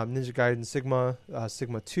got Ninja Gaiden Sigma,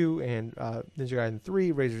 Sigma 2, and Ninja Gaiden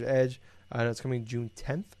 3, Razor's Edge. And it's coming June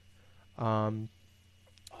 10th.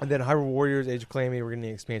 And then Hyrule Warriors Age of Calamity, we're getting the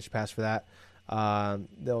expansion pass for that.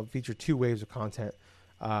 They'll feature 2 waves of content.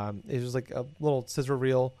 It was like a little scissor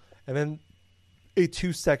reel, and then a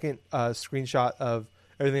 2-second screenshot of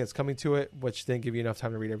everything that's coming to it, which didn't give you enough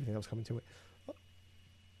time to read everything that was coming to it.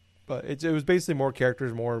 But it was basically more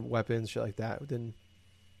characters, more weapons, shit like that. It didn't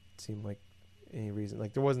seem like any reason.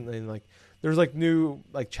 There wasn't any, there was new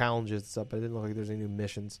challenges and stuff, but it didn't look like there's any new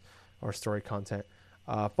missions or story content.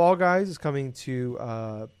 Fall Guys is coming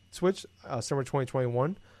to Switch summer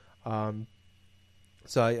 2021.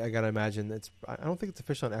 So I gotta imagine I don't think it's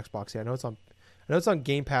official on Xbox yet. I know it's on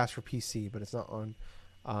Game Pass for PC, but it's not on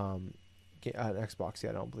Xbox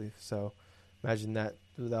yet. I don't believe so. Imagine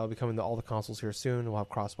that'll be coming to all the consoles here soon. We'll have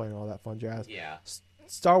crossplay and all that fun jazz. Yeah.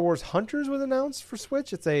 Star Wars Hunters was announced for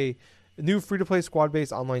Switch. It's a new free-to-play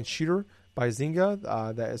squad-based online shooter by Zynga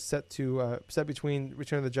that is set between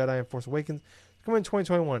Return of the Jedi and Force Awakens. It's coming in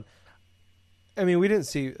 2021. I mean, we didn't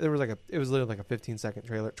see. There was it was literally a 15-second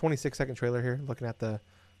trailer, 26-second trailer here. Looking at the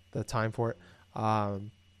time for it,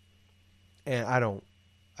 and I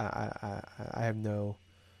have no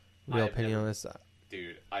real opinion on this.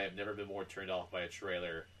 Dude, I have never been more turned off by a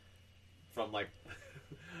trailer from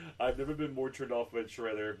I've never been more turned off by a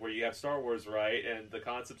trailer where you have Star Wars, right, and the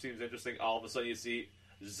concept seems interesting. All of a sudden you see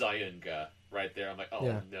Zynga right there. I'm like,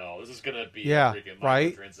 no, this is gonna be a freaking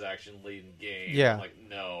microtransaction leading game. Yeah. I'm like,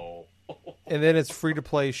 no. And then it's free to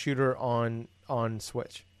play shooter on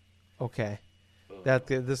Switch. Okay.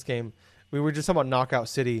 This game, we were just talking about Knockout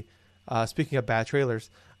City. Speaking of bad trailers,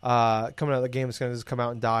 coming out of the game, it's going to just come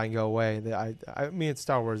out and die and go away. I mean, it's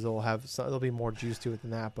Star Wars. There'll be more juice to it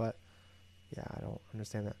than that, but yeah, I don't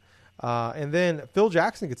understand that. And then Phil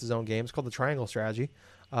Jackson gets his own game. It's called The Triangle Strategy.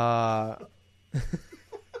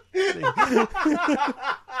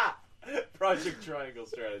 Project Triangle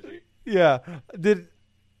Strategy. Yeah.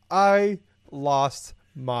 I lost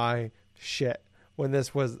my shit when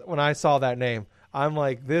I saw that name. I'm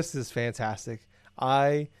like, this is fantastic.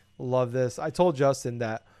 I love this. I told Justin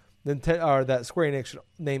that that Square Enix should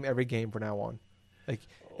name every game from now on. Like,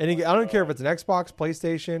 I don't care if it's an Xbox,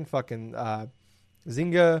 PlayStation, fucking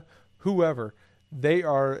Zynga, whoever. They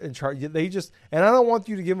are in charge. They just, and I don't want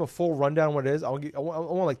you to give them a full rundown on what it is. I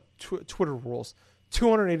want like Twitter rules.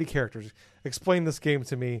 280 characters. Explain this game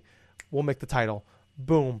to me. We'll make the title.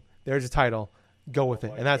 Boom. There's a title. Go with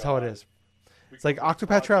it. And that's how it is. It's like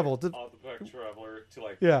Octopath Travel. Octopath Traveler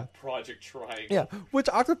to Project Triangle. Yeah, which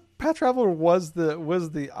Octopath Traveler was the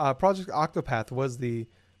Project Octopath was the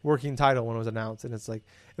working title when it was announced, and it's like,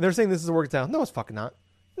 and they're saying this is a working title. No, it's fucking not.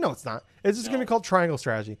 No, it's not. It's just gonna be called Triangle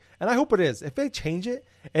Strategy, and I hope it is. If they change it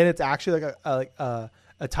and it's actually like a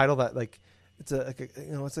title that like it's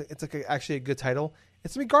actually a good title,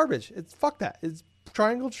 it's gonna be garbage. It's fuck that. It's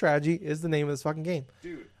Triangle Strategy is the name of this fucking game.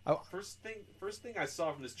 Dude, first thing I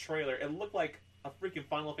saw from this trailer, it looked like a freaking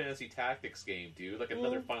Final Fantasy Tactics game, dude. Like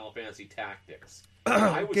another Final Fantasy Tactics.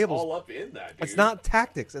 I was all up in that, dude. It's not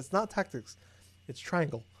Tactics. It's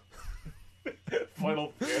Triangle.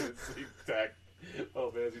 Final Fantasy Tactics.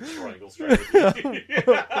 Oh, Fantasy Triangle Strategy.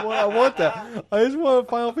 Well, I want that. I just want a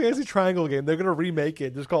Final Fantasy Triangle game. They're gonna remake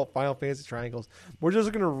it. Just call it Final Fantasy Triangles. We're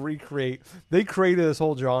just gonna recreate. They created this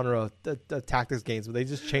whole genre of tactics games, but they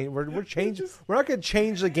just change. We're changing. We're not gonna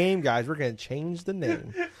change the game, guys. We're gonna change the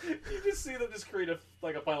name. You just see them just create a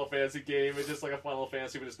Final Fantasy game. It's just like a Final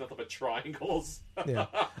Fantasy, but it's nothing but triangles. Yeah,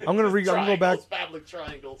 I'm gonna go back. Family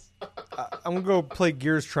triangles. I'm gonna go play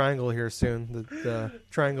Gears Triangle here soon. The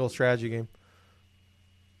Triangle strategy game.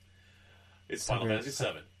 It's Final Fantasy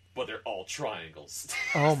 7, but they're all triangles.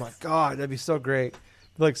 Oh my god, that'd be so great!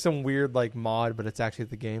 Like some weird like mod, but it's actually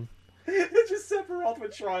the game. It's just Sephiroth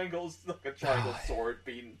with triangles, like a triangle sword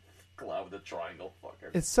being glad with a triangle. Fucker.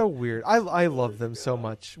 It's so weird. I love them so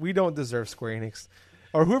much. We don't deserve Square Enix,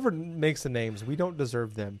 or whoever makes the names. We don't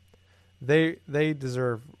deserve them. They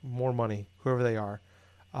deserve more money, whoever they are.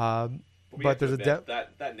 But there's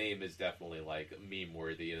that name is definitely like meme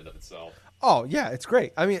worthy in and of itself. Oh yeah, it's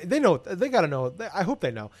great. I mean, they know. They got to know. I hope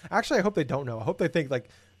they know. Actually, I hope they don't know. I hope they think like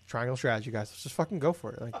Triangle Strategy, guys. Let's just fucking go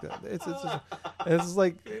for it. Like it's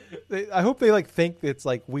like I hope they like think it's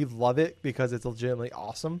like we love it because it's legitimately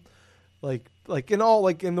awesome. Like in all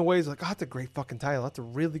like in the ways like, oh, that's a great fucking title. That's a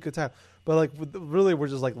really good title. But like really, we're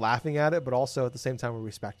just like laughing at it, but also at the same time we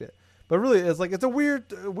respect it. But really, it's like it's a weird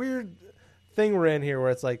thing we're in here where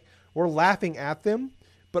it's like we're laughing at them,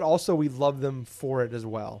 but also we love them for it as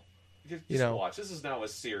well. Just watch. This is now a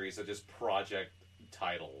series of just project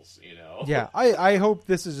titles, you know. Yeah, I hope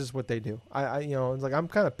this is just what they do. It's like I'm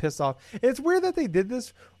kind of pissed off. And it's weird that they did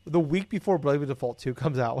this the week before Bravely Default 2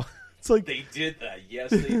 comes out. It's like they did that.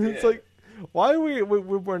 Yes, they did. It's like why are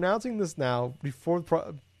we're announcing this now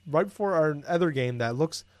right before our other game that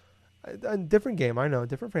looks a different game. I know,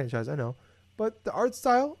 different franchise. I know, but the art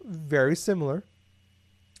style very similar.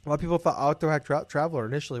 A lot of people thought Octopath Traveler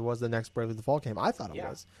initially was the next Bravely Default game. I thought it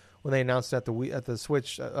was when they announced it at the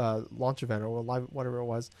Switch launch event or live, whatever it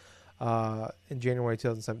was in January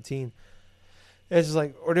 2017. It's just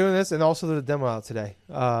like we're doing this, and also the demo out today.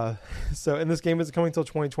 And this game is coming until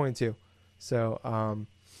 2022. So and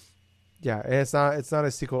it's not a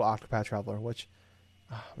sequel to Octopath Traveler, which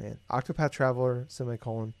Octopath Traveler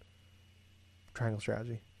Triangle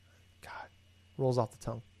Strategy, God, rolls off the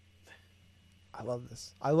tongue. I love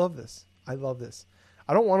this.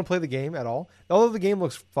 I don't want to play the game at all. Although the game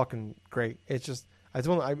looks fucking great. It's just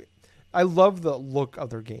I love the look of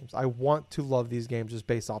their games. I want to love these games just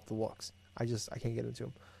based off the looks. I can't get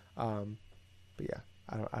into them. But yeah,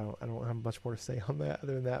 I don't have much more to say on that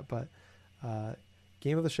other than that. But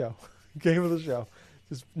game of the show,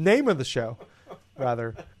 just name of the show,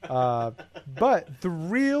 rather. But the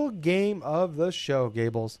real game of the show,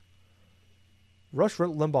 Gables. Rush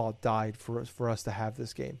Limbaugh died for us to have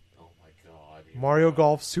this game. Oh my god! Mario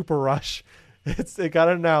Golf Super Rush. It got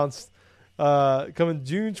announced coming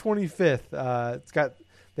June 25th.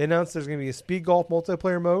 They announced there's going to be a speed golf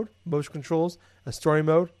multiplayer mode, motion controls, a story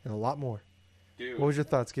mode, and a lot more. Dude, what was your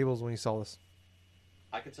thoughts, Gables, when you saw this?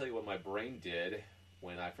 I can tell you what my brain did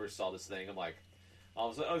when I first saw this thing. I'm like,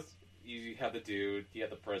 you have the dude, you have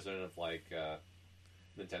the president of like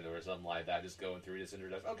Nintendo or something like that, just going through this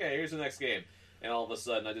introduction. Okay, here's the next game. And all of a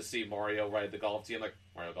sudden, I just see Mario ride the golf team. Like,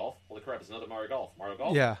 Mario Golf? Holy crap, it's another Mario Golf. Mario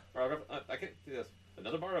Golf? Yeah. Mario Golf? I can't do this.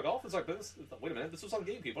 Another Mario Golf? It's like, wait a minute, this was on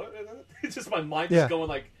GameCube. It's just my mind just going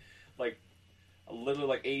like literally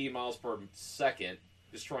like 80 miles per second,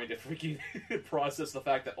 just trying to freaking process the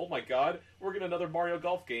fact that, oh my god, we're getting another Mario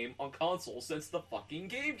Golf game on console since the fucking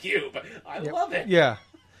GameCube. I love it. Yeah.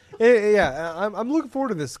 Yeah, I'm looking forward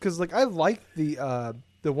to this because like I like the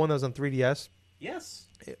one that was on 3DS, Yes.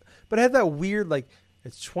 but it had that weird like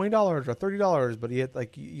it's $20 or $30, but you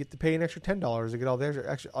get to pay an extra $10 to get all the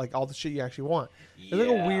extra like all the shit you actually want. It's like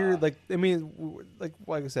a weird like I mean like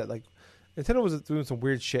I said like Nintendo was doing some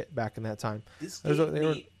weird shit back in that time. This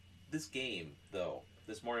game though,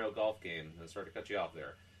 this Mario Golf game. I'm sorry to cut you off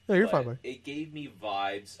there. No, you're fine, buddy. It gave me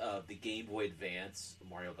vibes of the Game Boy Advance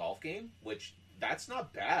Mario Golf game, which that's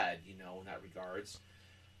not bad, in that regards.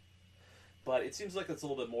 But it seems like it's a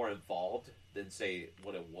little bit more involved than say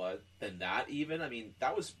what it was than that. Even I mean,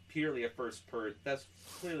 that was purely a that's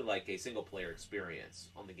clearly like a single player experience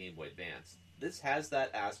on the Game Boy Advance. This has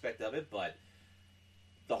that aspect of it, but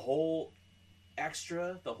the whole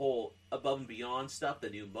extra, the whole above and beyond stuff, the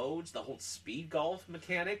new modes, the whole speed golf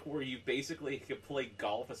mechanic where you basically can play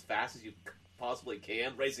golf as fast as you possibly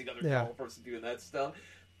can, racing other golfers and doing that stuff.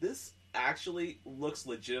 This actually looks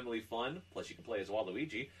legitimately fun. Plus, you can play as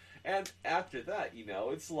Waluigi. And after that,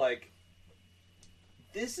 it's like,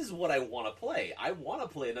 this is what I want to play. I want to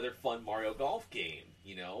play another fun Mario Golf game,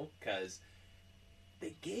 because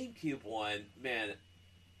the GameCube one, man.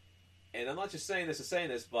 And I'm not just saying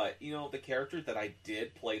this, but, the character that I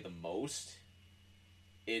did play the most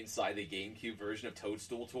inside the GameCube version of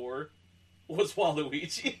Toadstool Tour was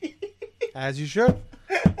Waluigi. As you should.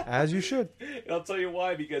 As you should. And I'll tell you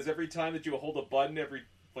why, because every time that you hold a button,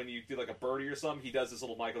 when you do like a birdie or something, he does this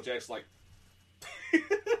little Michael Jackson like...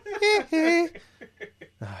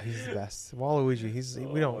 He's the best. Waluigi,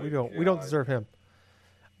 we don't deserve him.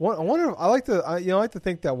 I wonder. I like to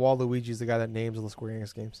think that Waluigi is the guy that names all the Square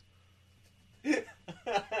Enix games.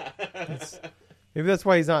 Maybe that's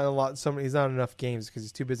why he's not in a lot. He's not in enough games because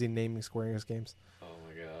he's too busy naming Square Enix games. Oh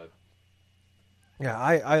my god!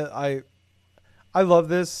 Yeah, I love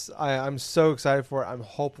this. I'm so excited for it. I'm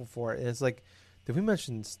hopeful for it. And it's like, did we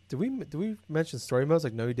mention story modes?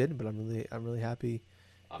 Like, no, you didn't. But I'm really happy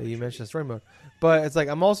that you mentioned story mode. But it's like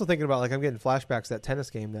I'm also thinking about like I'm getting flashbacks to that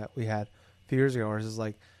tennis game that we had a few years ago. Where it's just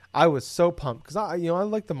like I was so pumped because I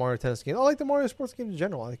like the Mario tennis game. I like the Mario sports games in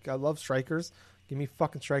general. I love strikers. Give me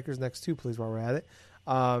fucking strikers next too, please, while we're at it.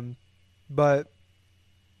 But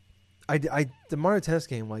the Mario tennis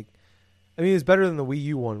game, like, I mean, it's better than the Wii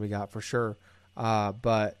U one we got for sure.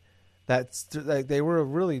 But that's like they were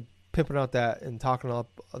really pimping out that and talking up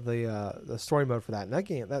the story mode for that.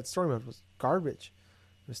 And that story mode was garbage.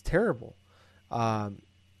 It was terrible.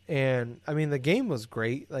 And I mean, the game was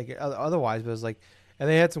great, like otherwise, but it was like, and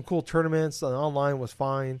they had some cool tournaments. And online was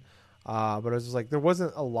fine, but it was just like there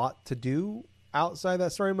wasn't a lot to do outside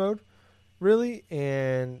that story mode, really.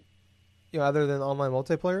 And other than online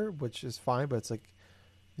multiplayer, which is fine, but it's like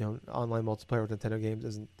online multiplayer with Nintendo games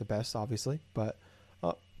isn't the best, obviously. But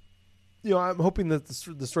I'm hoping that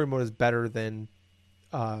the story mode is better than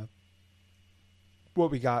what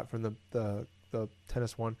we got from the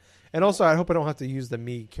tennis one. And also, I hope I don't have to use the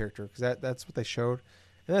Mii character because that's what they showed,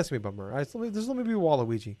 and that's gonna be a bummer. Just let me be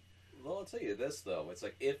Waluigi. Well, I'll tell you this though: it's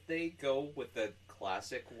like if they go with the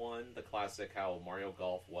classic one, the classic how Mario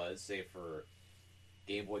Golf was, say for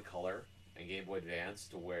Game Boy Color and Game Boy Advance,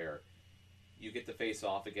 to where you get to face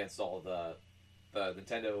off against all the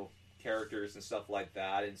Nintendo characters and stuff like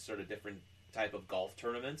that in sort of different type of golf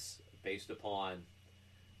tournaments based upon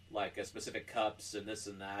like a specific cups and this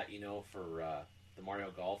and that, for the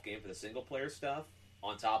Mario Golf game for the single player stuff,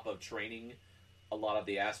 on top of training a lot of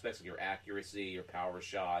the aspects of your accuracy, your power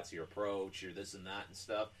shots, your approach, your this and that and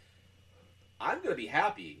stuff. I'm going to be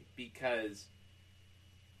happy because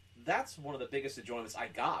that's one of the biggest enjoyments I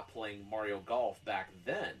got playing Mario Golf back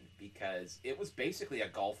then, because it was basically a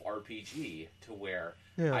golf RPG to where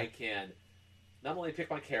I can not only pick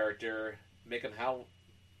my character, make them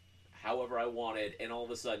however I wanted, and all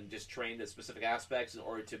of a sudden just train the specific aspects in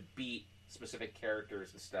order to beat specific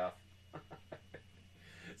characters and stuff.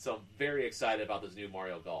 So I'm very excited about this new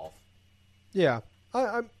Mario Golf. Yeah,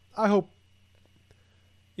 I hope.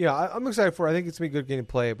 Yeah, I'm excited for it. I think it's gonna be a good game to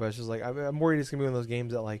play, but it's just like I'm worried it's gonna be one of those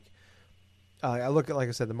games that like I look at, like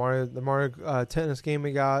I said, the Mario tennis game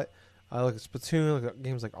we got. I look at Splatoon, look at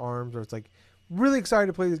games like ARMS, where it's like really excited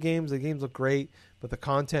to play these games. The games look great, but the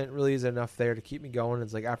content really isn't enough there to keep me going.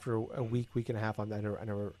 It's like after a week and a half, I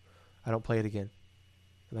don't play it again.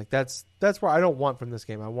 And like that's what I don't want from this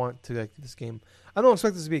game. I want to like this game. I don't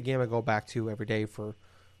expect this to be a game I go back to every day for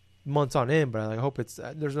months on end, but I hope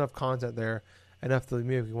there's enough content there, enough to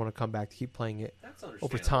make me want to come back to keep playing it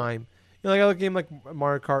over time. Like a game like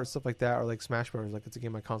Mario Kart, stuff like that, or like Smash Bros. Like it's a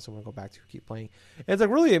game I constantly want to go back to, keep playing. And it's like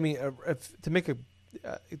really, I mean, to make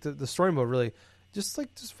the story mode really, just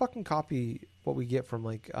fucking copy what we get from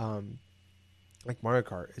like Mario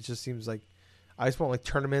Kart. It just seems like I just want like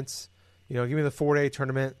tournaments. You know, give me the 4-day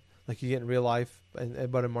tournament like you get in real life,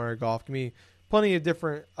 but in Mario Golf. Give me plenty of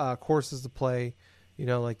different courses to play. You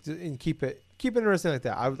know, like and keep it interesting like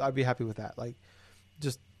that. I'd be happy with that. Like,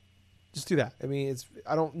 just do that. I mean,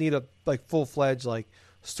 I don't need a like full fledged like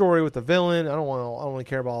story with the villain. I don't really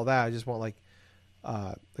care about all that. I just want like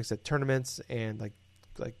I said, tournaments and like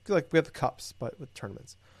we have the cups, but with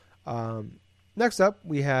tournaments. Next up,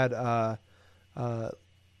 we had I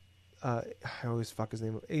always fuck his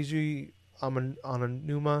name up. Eiji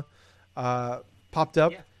Onanuma popped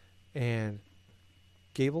up, and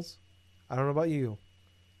Gables. I don't know about you,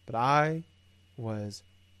 but I was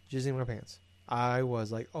jizzing my pants. I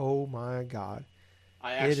was like, "Oh my god,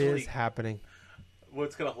 it is happening!"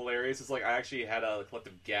 What's kind of hilarious is like I actually had a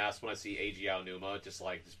collective gasp when I see Eiji Aonuma just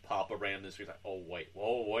pop around in the street. Like, oh wait,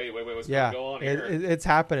 what's going to go on here? It's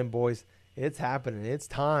happening, boys. It's happening. It's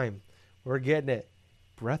time. We're getting it.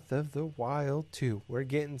 Breath of the Wild 2. We're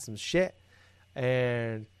getting some shit.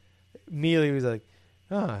 And immediately he was like,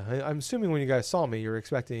 I'm assuming when you guys saw me, you're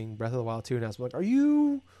expecting Breath of the Wild 2. And I was like, are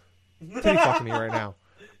you fucking me right now?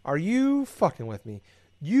 Are you fucking with me?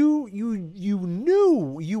 You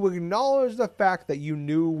knew, you acknowledged the fact that you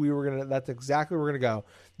knew that's exactly where we're going to go.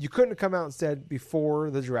 You couldn't have come out and said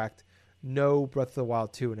before the direct, no Breath of the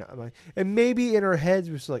Wild 2. And maybe in our heads,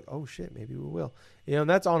 we're just like, oh shit, maybe we will. You know, and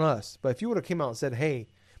that's on us. But if you would have came out and said, hey,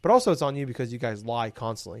 but also it's on you because you guys lie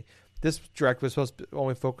constantly. This direct was supposed to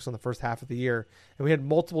only focus on the first half of the year, and we had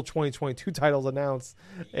multiple 2022 titles announced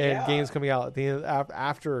and games coming out at the end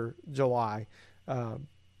after July, or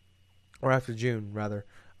after June rather.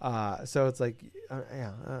 So it's like, you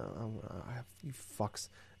fucks.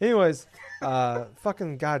 Anyways,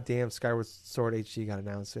 fucking goddamn Skyward Sword HD got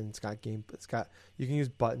announced, and you can use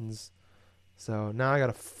buttons. So now I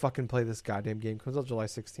gotta fucking play this goddamn game. Comes out July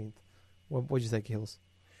 16th. What'd you think, Heels?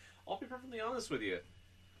 I'll be perfectly honest with you.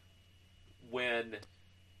 When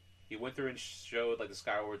he went through and showed like the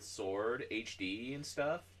Skyward Sword HD and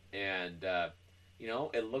stuff, and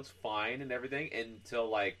it looks fine and everything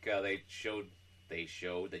until they showed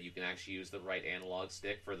that you can actually use the right analog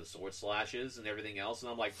stick for the sword slashes and everything else,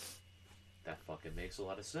 and I'm like, that fucking makes a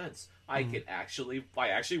lot of sense. I actually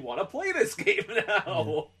want to play this game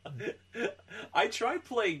now. I tried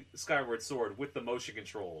playing Skyward Sword with the motion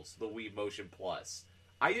controls, the Wii Motion Plus.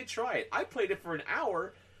 I did try it. I played it for an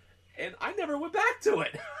hour, and I never went back to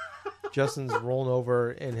it. Justin's rolling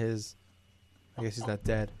over in his, I guess he's not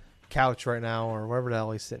dead, couch right now, or wherever the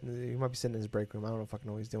hell he's sitting. He might be sitting in his break room. I don't fucking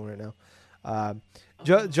know what he's doing right now.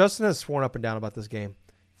 Justin has sworn up and down about this game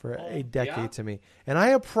for a decade to me. And I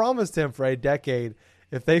have promised him for a decade,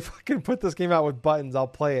 if they fucking put this game out with buttons, I'll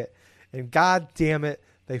play it. And god damn it,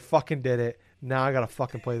 they fucking did it. Now I gotta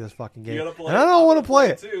fucking play this fucking game. And I don't want to play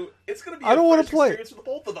it. Too. It's gonna be I don't want to play it for the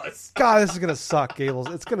both of us. God, this is gonna suck,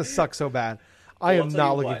 Gables. It's gonna suck so bad. I am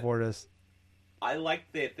not looking forward to this. I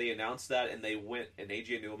like that they announced that, and they went, and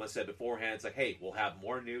Eiji Aonuma said beforehand, it's like, hey, we'll have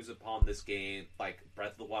more news upon this game, like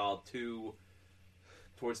Breath of the Wild 2,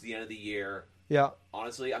 towards the end of the year. Yeah.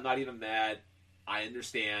 Honestly, I'm not even mad. I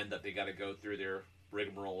understand that they got to go through their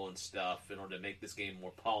rigmarole and stuff in order to make this game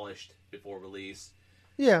more polished before release.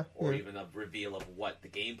 Yeah. Or even a reveal of what the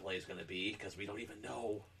gameplay is going to be, because we don't even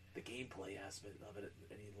know the gameplay aspect of it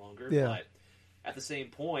any longer. Yeah. But at the same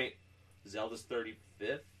point, Zelda's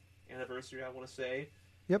 35th anniversary, I want to say.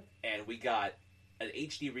 Yep. And we got an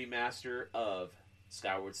HD remaster of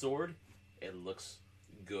Skyward Sword. It looks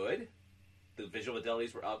good. The visual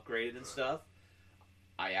abilities were upgraded and stuff.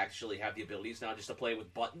 I actually have the abilities now just to play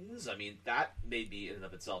with buttons. I mean, that made me in and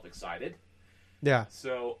of itself excited. Yeah.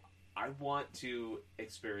 So I want to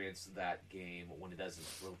experience that game when it doesn't,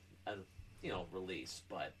 release.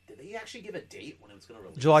 But did they actually give a date when it was going to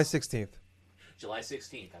release? July 16th. July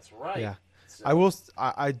 16th. That's right. Yeah. So,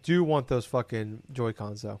 I do want those fucking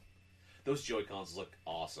Joy-Cons though. Those Joy-Cons look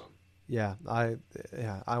awesome. Yeah. I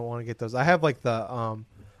want to get those. I have like the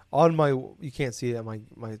on my, you can't see it on my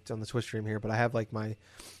on the Twitch stream here, but I have like my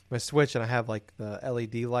Switch, and I have like the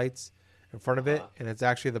LED lights in front of it, and it's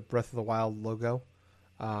actually the Breath of the Wild logo.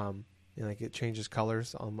 And like it changes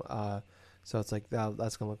colors on so it's like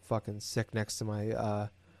that's gonna look fucking sick next to my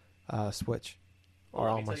Switch, or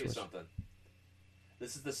on my Switch. You something.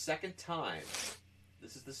 This is the second time.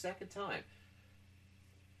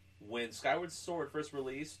 When Skyward Sword first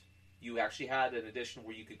released, you actually had an edition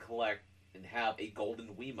where you could collect and have a golden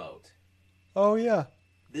Wiimote. Oh yeah.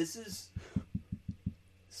 This is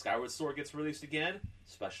Skyward Sword gets released again.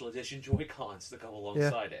 Special edition Joy-Cons to go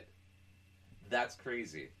alongside it. That's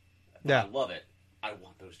crazy. Yeah. I love it. I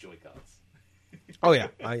want those Joy-Cons. Oh yeah,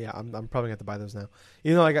 yeah. I'm probably gonna have to buy those now.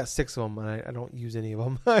 Even though I got 6 of them and I don't use any of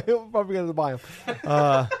them, I'm probably gonna have to buy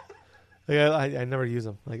them. Like I never use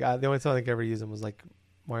them. Like the only time I think I ever use them was like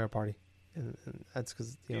Mario Party, and that's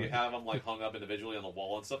because Do you have them like hung up individually on the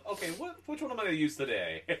wall and stuff? Okay, which one am I going to use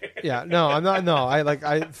today? Yeah, no, I'm not. No,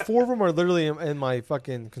 I 4 of them are literally in my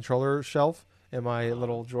fucking controller shelf in my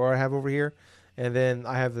little drawer I have over here, and then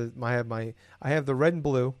I have the red and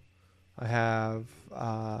blue. I have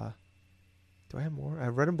do I have more? I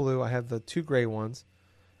have red and blue. I have the 2 gray ones,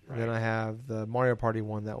 and then I have the Mario Party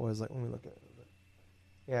one that was like. Let me look at it.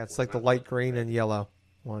 Yeah, it's like the light green and yellow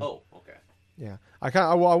one. Oh, okay. Yeah,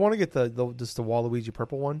 I want to get the just the Waluigi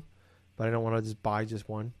purple one, but I don't want to just buy just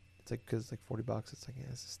one. It's like because it's like $40. It's like yeah,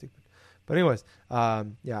 this is stupid. But anyways,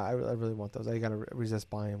 yeah, I really want those. I gotta resist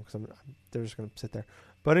buying them because they're just gonna sit there.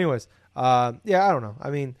 But anyways, yeah, I don't know. I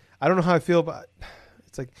mean, I don't know how I feel, but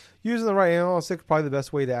it's like using the right analog stick probably the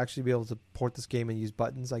best way to actually be able to port this game and use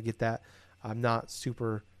buttons. I get that. I'm not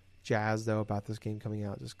super jazzed though about this game coming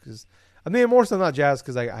out just because. I mean, more so not jazzed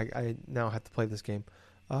because I now have to play this game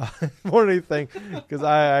more than anything because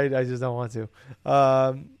I just don't want to.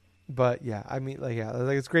 But yeah, I mean, like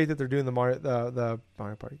it's great that they're doing the Mario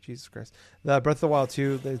Party. Jesus Christ, the Breath of the Wild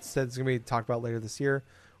 2. They said it's gonna be talked about later this year,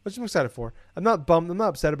 which I'm excited for. I'm not bummed. I'm not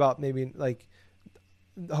upset about maybe like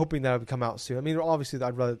hoping that it would come out soon. I mean, obviously,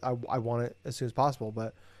 I want it as soon as possible.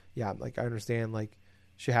 But yeah, like I understand like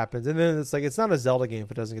shit happens, and then it's like it's not a Zelda game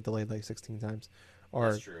if it doesn't get delayed like 16 times.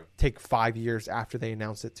 Or take 5 years after they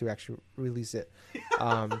announce it to actually release it.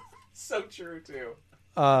 So true too.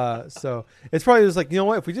 So it's probably just like, you know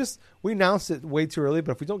what? If we announced it way too early,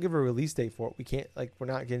 but if we don't give a release date for it, we can't we're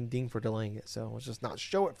not getting dinged for delaying it. So let's just not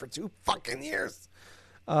show it for 2 fucking years.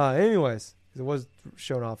 Anyways, it was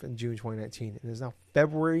shown off in June 2019. It is now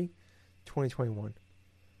February 2021.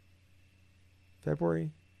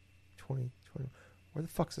 February 2021. Where the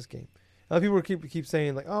fuck's this game? A lot of people keep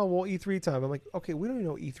saying like, oh well, E3 time. I'm like, okay, we don't even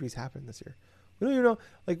know E3's happening this year. We don't even know.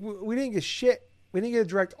 Like we didn't get shit. We didn't get a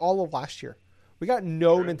direct all of last year. We got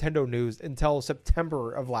no Nintendo news until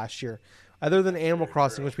September of last year, other than Animal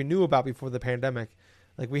Crossing, which we knew about before the pandemic.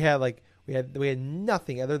 Like we had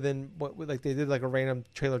nothing other than what like they did like a random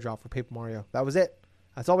trailer drop for Paper Mario. That was it.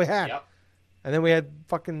 That's all we had. Yep. And then we had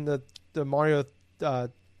fucking the Mario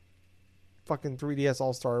fucking 3DS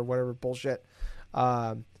All Star or whatever bullshit.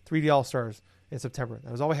 3D All Stars in September.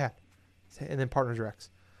 That was all we had, and then Partner Directs.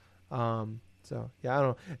 So yeah, I don't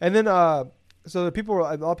know. And then so a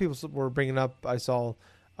lot of people were bringing up. I saw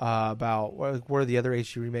about what are the other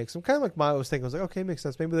HD remakes. I'm kind of like I was thinking. I was like, okay, it makes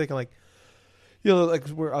sense. Maybe they can like, you know, like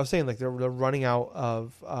I was saying, like they're running out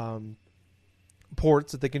of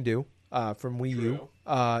ports that they can do from Wii U.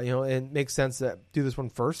 You know, and it makes sense to do this one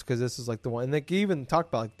first because this is like the one. And they even talked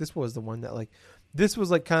about like this was the one that like. This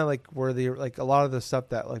was like kind of like where the like a lot of the stuff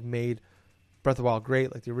that like made Breath of the Wild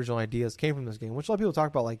great, like the original ideas came from this game, which a lot of people talk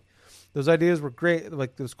about. Like those ideas were great,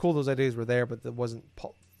 like it was cool. Those ideas were there, but it wasn't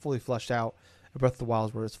fully fleshed out. Breath of the Wild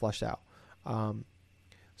is where it's fleshed out.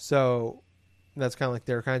 So that's kind of like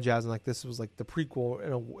they're kind of jazzing like this was like the prequel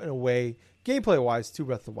in a way, gameplay wise, to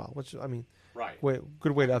Breath of the Wild. Which I mean,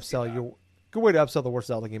 good way to upsell the worst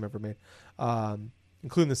Zelda game ever made,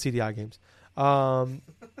 including the CDI games.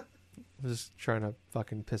 I'm just trying to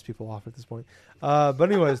fucking piss people off at this point. But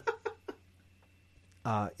anyways,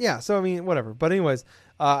 yeah. So I mean, whatever. But anyways,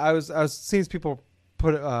 I was seeing people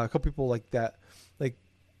put a couple people like that, like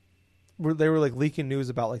they were like leaking news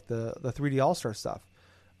about like the 3D All Star stuff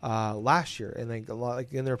last year, and like a lot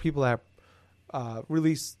like and there are people that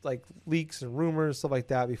released like leaks and rumors stuff like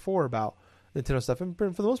that before about Nintendo stuff, and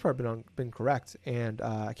for the most part been correct. And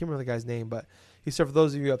I can't remember the guy's name, but he said for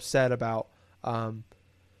those of you upset about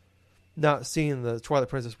not seeing the Twilight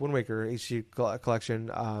Princess Wind Waker HD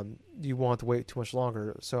collection, you won't have to wait too much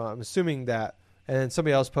longer. So I'm assuming that, and then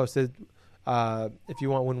somebody else posted, if you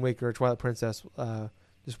want Wind Waker or Twilight Princess,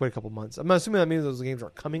 just wait a couple months. I'm not assuming that means those games are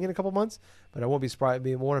coming in a couple months, but I won't be surprised.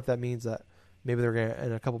 I wonder if that means that maybe they're gonna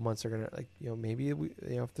in a couple months they're gonna like maybe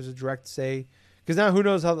if there's a direct say, because now who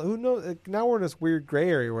knows like, now we're in this weird gray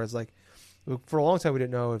area where it's like for a long time we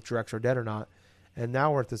didn't know if directs are dead or not, and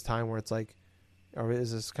now we're at this time where it's like. Or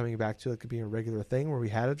is this coming back to like being a regular thing where we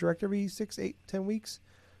had a direct every 6, 8, 10 weeks?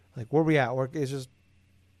 Like where are we at? Or it's just,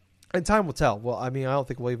 and time will tell. Well, I mean, I don't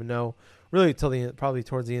think we'll even know really until probably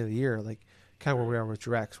towards the end of the year, like kind of where we are with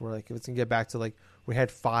directs. Where like if it's gonna get back to like we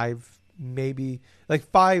had 5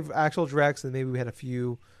 actual directs, and maybe we had a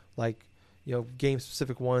few like game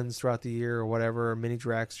specific ones throughout the year or whatever, or mini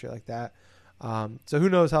directs, shit like that. So who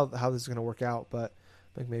knows how this is gonna work out, but.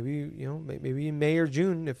 Like maybe maybe in May or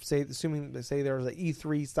June, assuming there was an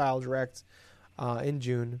E3 style direct, in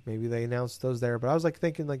June. Maybe they announced those there. But I was like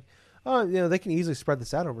thinking like, oh, they can easily spread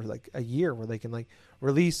this out over like a year where they can like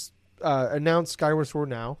release, announce Skyward Sword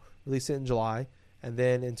now, release it in July, and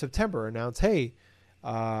then in September announce, hey,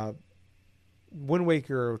 Wind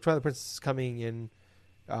Waker or Twilight Princess is coming in,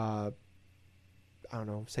 I don't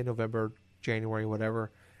know, say November, January,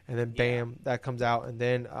 whatever. And then bam, that comes out. And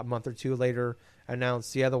then a month or two later,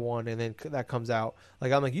 announce the other one. And then that comes out.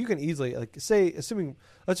 Like, I'm like, you can easily, like, say, assuming,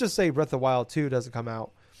 let's just say Breath of the Wild 2 doesn't come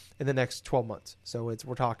out in the next 12 months. So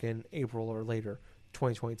we're talking April or later,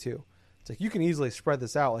 2022. It's like, you can easily spread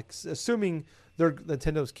this out. Like, assuming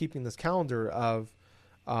Nintendo's keeping this calendar of,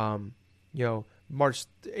 April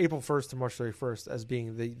 1st to March 31st as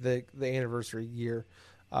being the anniversary year.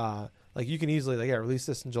 Like, you can easily, like, release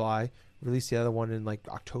this in July, release the other one in, like,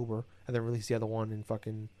 October, and then release the other one in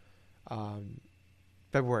fucking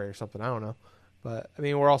February or something. I don't know. But, I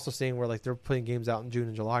mean, we're also seeing where, like, they're putting games out in June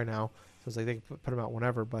and July now. So it's like they can put them out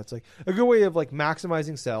whenever. But it's, like, a good way of, like,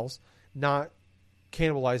 maximizing sales, not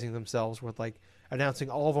cannibalizing themselves with, like, announcing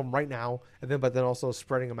all of them right now, but then also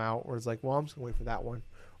spreading them out where it's like, well, I'm just going to wait for that one.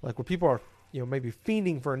 Like, where people are, maybe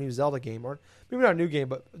fiending for a new Zelda game, or maybe not a new game,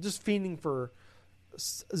 but just fiending for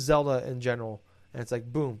Zelda in general. And it's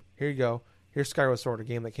like, boom, here you go. Here's Skyward Sword, a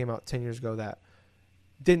game that came out 10 years ago that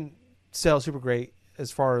didn't sell super great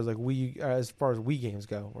as far as like Wii games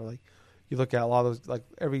go. Or like you look at a lot of those, like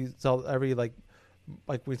every like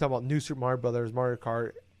we talk about new Super Mario Brothers, Mario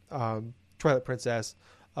Kart, Twilight Princess,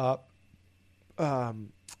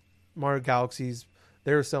 Mario Galaxies.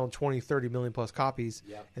 They were selling 20, 30 million plus copies.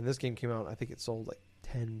 Yep. And this game came out, I think it sold like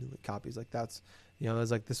 10 million copies. Like that's, it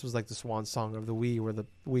was like, this was like the swan song of the Wii, where the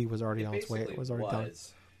Wii was already on its way. It was already done.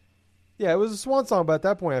 Yeah, it was a swan song, but at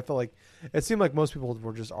that point I felt like it seemed like most people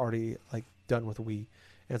were just already like done with Wii.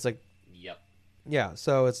 And it's like, yep. Yeah.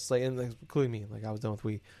 So it's like, including me, like I was done with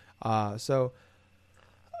Wii. So,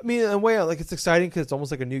 I mean, in a way, like it's exciting because it's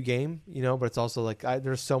almost like a new game, but it's also like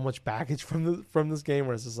there's so much baggage from this game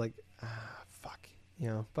where it's just like, fuck,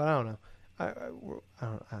 But I don't know. I don't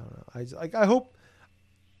know. I hope.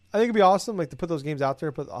 I think it'd be awesome, like to put those games out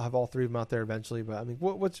there. But I'll have all three of them out there eventually. But I mean,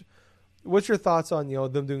 what's your thoughts on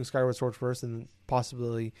them doing Skyward Sword first and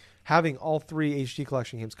possibly having all three HD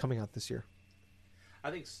collection games coming out this year?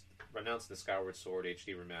 I think announcing the Skyward Sword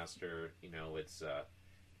HD remaster, it's.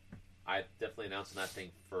 I definitely announcing that thing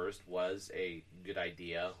first was a good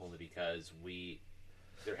idea, only because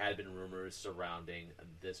there had been rumors surrounding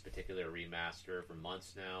this particular remaster for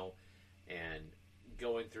months now, and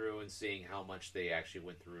going through and seeing how much they actually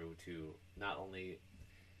went through to not only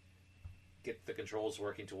get the controls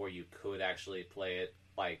working to where you could actually play it,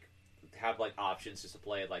 like have like options just to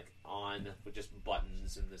play it like on with just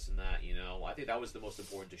buttons and this and that. I think that was the most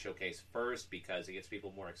important to showcase first, because it gets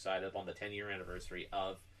people more excited on the 10-year anniversary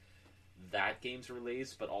of that game's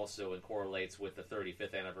release, but also it correlates with the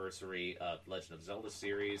 35th anniversary of Legend of Zelda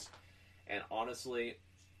series. And honestly,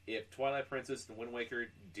 if Twilight Princess and Wind Waker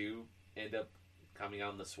do end up coming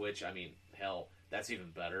on the Switch, I mean, hell, that's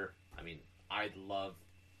even better. I mean, I'd love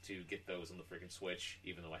to get those on the freaking Switch,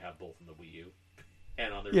 even though I have both on the Wii U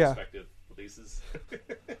and on their respective releases.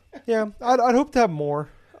 Yeah, I'd hope to have more,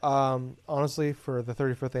 honestly, for the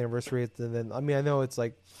 35th anniversary. And then, I mean, I know it's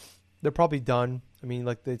like they're probably done. I mean,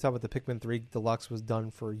 like they talk about the Pikmin 3 Deluxe was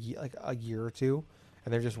done for like a year or two,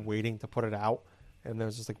 and they're just waiting to put it out. And they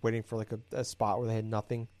was just like waiting for like a spot where they had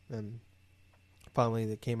nothing, and finally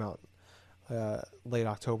it came out late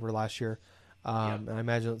October last year. And I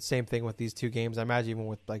imagine the same thing with these two games. I imagine even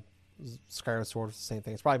with like Skyward Sword, it's the same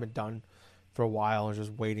thing. It's probably been done for a while and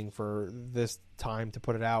just waiting for this time to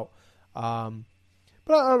put it out.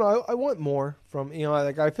 But I don't know. I want more from,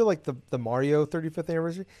 like I feel like the Mario 35th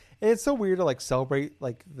anniversary, and it's so weird to like celebrate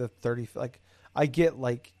like the 30, like I get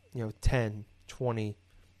like, 10, 20,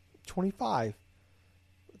 25.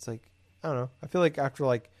 It's like, I don't know. I feel like after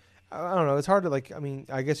like, I don't know. It's hard to like, I mean,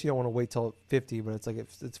 I guess you don't want to wait till 50, but it's like,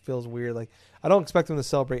 it feels weird. Like I don't expect them to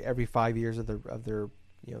celebrate every 5 years of their,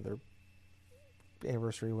 their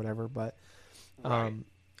anniversary or whatever. But, right. I don't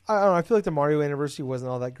know. I feel like the Mario anniversary wasn't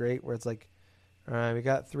all that great, where it's like, all right, we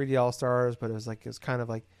got 3D All-Stars, but it was kind of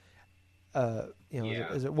like,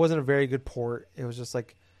 it wasn't a very good port. It was just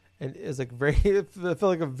like, and it was like it felt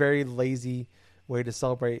like a very lazy way to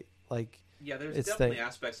celebrate. Like, yeah, there's definitely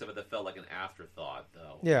aspects of it that felt like an afterthought,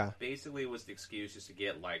 though. Yeah, basically, it was the excuse just to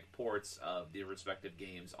get like ports of the respective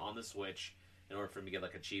games on the Switch in order for them to get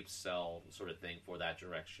like a cheap sell sort of thing for that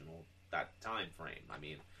time frame. I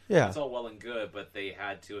mean, yeah, it's all well and good, but they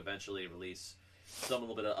had to eventually release some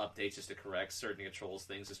little bit of updates just to correct certain controls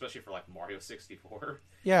things, especially for like Mario 64.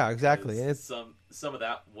 Yeah, exactly. And some of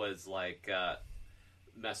that was like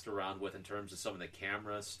messed around with in terms of some of the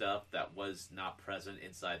camera stuff that was not present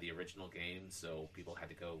inside the original game, so people had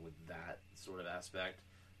to go with that sort of aspect.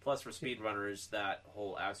 Plus, for speedrunners, that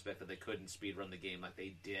whole aspect that they couldn't speedrun the game like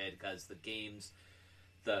they did because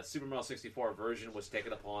the Super Mario 64 version was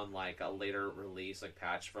taken upon like a later release, like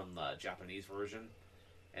patch from the Japanese version,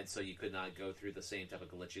 and so you could not go through the same type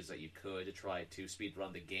of glitches that you could to try to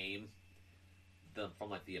speedrun the game from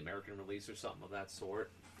like the American release or something of that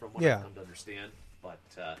sort, from what I've come to understand. But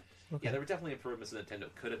yeah, there were definitely improvements that Nintendo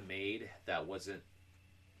could have made that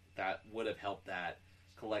would have helped that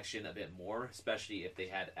collection a bit more, especially if they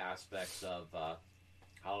had aspects of I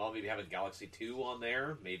don't know, maybe having Galaxy 2 on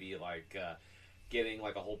there, maybe like getting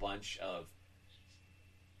like a whole bunch of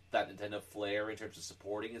that Nintendo flair in terms of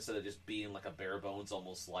supporting instead of just being like a bare bones,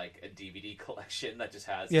 almost like a DVD collection that just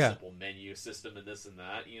has a simple menu system and this and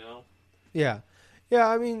that, you know? Yeah.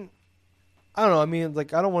 I mean, I don't know. I mean,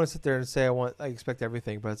 like, I don't want to sit there and say I expect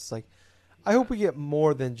everything, but it's like, I hope we get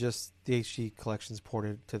more than just the HD collections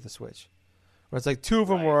ported to the Switch. Where it's like 2 of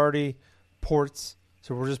them were already ports,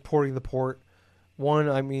 so we're just porting the port. One,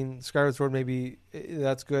 I mean, Skyward Sword, maybe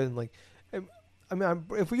that's good. And like, I mean,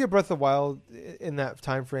 if we get Breath of the Wild in that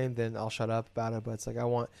time frame, then I'll shut up about it. But it's like,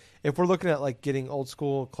 if we're looking at like getting old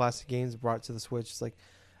school classic games brought to the Switch, it's like,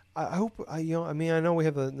 I hope I know we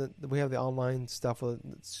have the online stuff with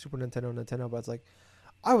Super Nintendo, but it's like,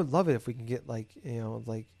 I would love it if we can get like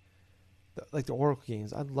the Oracle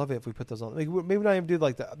games. I'd love it if we put those on. Like, maybe not even do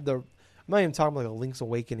like the. I'm not even talking about like a Link's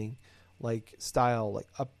Awakening like style like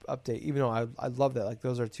update. Even though I love that. Like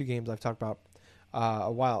those are 2 games I've talked about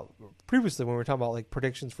a while previously when we were talking about like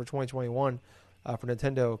predictions for 2021 for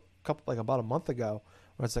Nintendo about a month ago.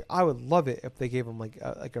 Where it's like I would love it if they gave them like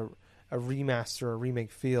a remaster or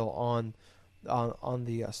remake feel on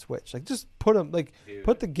the Switch. Like just put them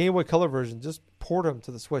put the Game Boy Color version, just port them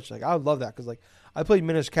to the Switch. Like I would love that because like I played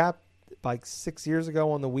Minish Cap like 6 years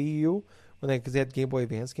ago on the Wii U because they had Game Boy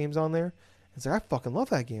Advance games on there. It's like I fucking love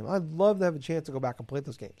that game. I'd love to have a chance to go back and play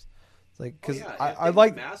those games. It's like because I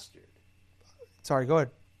like mastered. Sorry, go ahead.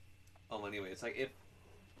 Oh, anyway, it's like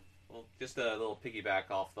just a little piggyback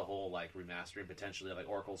off the whole like remastering potentially of like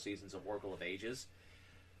Oracle Seasons of Oracle of Ages.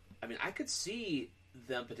 I mean, I could see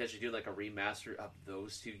them potentially do like a remaster of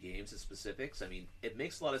those 2 games in specifics. I mean, it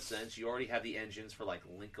makes a lot of sense. You already have the engines for like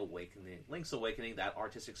Link's Awakening, that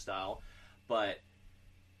artistic style, but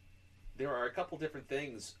there are a couple different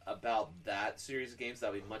things about that series of games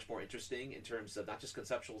that would be much more interesting in terms of not just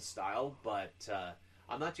conceptual style, but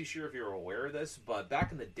I'm not too sure if you're aware of this, but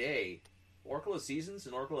back in the day, Oracle of Seasons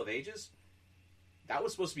and Oracle of Ages, that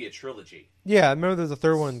was supposed to be a trilogy. Yeah, I remember there's a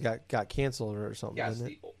 3rd one got canceled or something. Yeah, didn't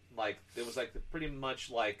it? It was like pretty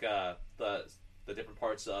much like the different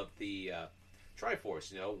parts of the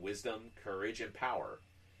Triforce, wisdom, courage, and power.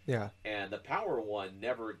 Yeah. And the power one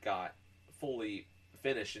never got fully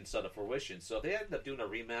finished inside of fruition, so they ended up doing a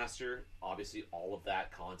remaster. Obviously, all of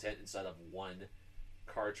that content inside of one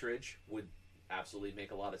cartridge would absolutely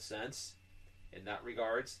make a lot of sense in that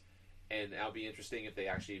regards. And that would be interesting if they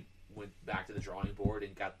actually went back to the drawing board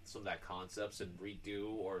and got some of that concepts and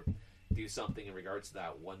redo or do something in regards to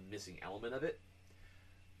that one missing element of it.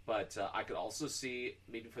 But I could also see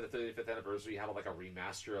maybe for the 35th anniversary have like a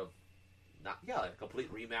remaster of a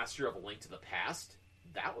complete remaster of A Link to the Past.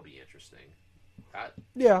 That would be interesting.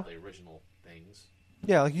 The original things.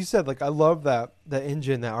 Yeah, like you said, like I love that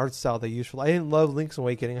engine, that art style they used for. I didn't love Link's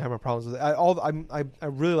Awakening. I have my problems with it. I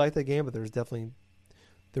really like that game, but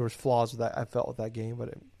there was flaws with that. I felt with that game,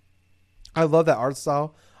 but I love that art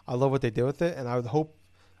style. I love what they did with it, and I would hope.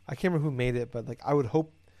 I can't remember who made it, but like I would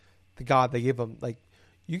hope to God they give them like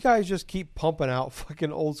you guys just keep pumping out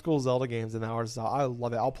fucking old school Zelda games in that art style. I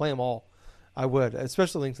love it. I'll play them all. I would,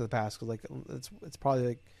 especially Link to the Past, because like it's probably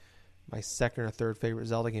like my 2nd or 3rd favorite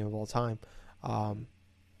Zelda game of all time. Probably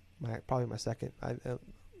my 2nd. I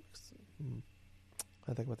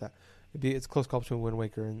think about that. It's close call between Wind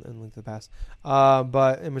Waker and Link to the Past.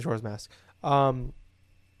 But in Majora's Mask.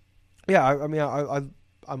 Yeah, I mean,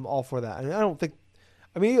 I'm all for that, and I don't think.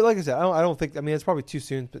 I mean, like I said, I don't think. I mean, it's probably too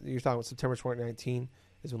soon. But you're talking about September 2019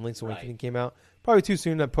 is when Link's Awakening came out. Probably too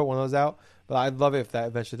soon to put one of those out. But I'd love it if that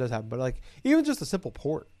eventually does happen. But like, even just a simple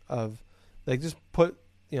port of, like, just put,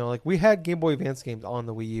 like we had Game Boy Advance games on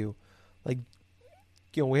the Wii U, like,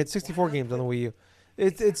 we had 64 games on the Wii U.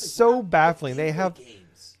 It's so baffling. They have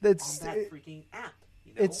it's that freaking app.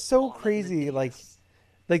 It's so crazy. Like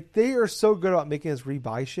they are so good about making us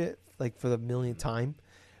rebuy shit like for the millionth time.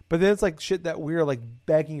 But then it's like shit that we're like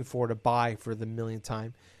begging for to buy for the millionth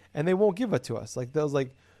time, and they won't give it to us. Like those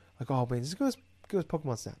like oh man, just give us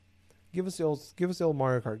Pokemon Snap, give us the old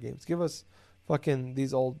Mario Kart games, give us fucking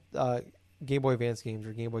these old Game Boy Advance games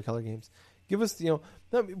or Game Boy Color games. Give us,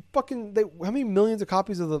 how many millions of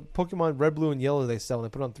copies of the Pokemon Red, Blue, and Yellow they sell and they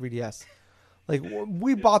put on 3DS? Like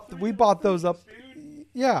we bought those up.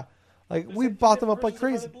 Yeah, like we bought them up like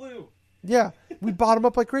crazy. Yeah, we bought them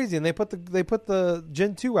up like crazy, and they put the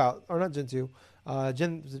Gen 2 out, or not Gen 2,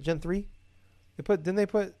 Gen 3? Didn't they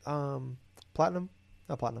put Platinum?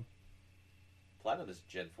 Not Platinum. Platinum is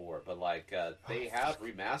Gen 4, but like they have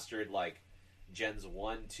remastered like Gens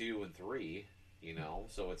 1, 2, and 3,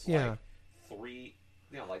 so it's like 3,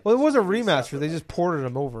 like... Well, it wasn't remastered, they just ported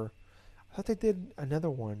them over. I thought they did another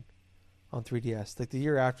one on 3DS, like the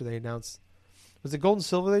year after they announced... Was it Gold and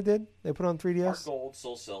Silver they did? They put on 3DS? Heart Gold,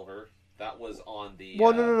 Soul Silver, that was on the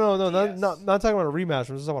Well, no, not talking about a remaster,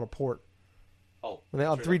 I'm just talking about a port. Oh.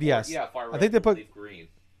 On 3DS. Yeah, Fire Red, I think they put... Leaf Green.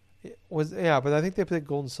 But I think they put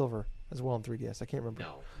Gold and Silver as well on 3DS. I can't remember.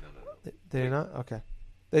 No. They did not? Okay.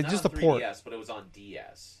 They Not just on a port. 3DS, but it was on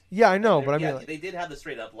DS. Yeah, I know, but I mean... they did have the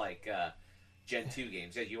straight up, like, Gen 2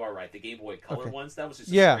 games. Yeah, you are right. The Game Boy Color ones, that was just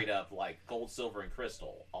straight up, like, Gold, Silver, and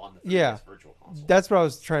Crystal on the 3DS Virtual Console. That's what I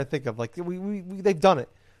was trying to think of. Like, they've done it.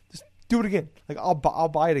 Just do it again. Like, I'll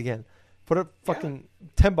buy it again. Put it fucking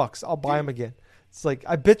 $10. I'll buy them again. It's like,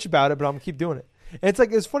 I bitch about it, but I'm going to keep doing it. And it's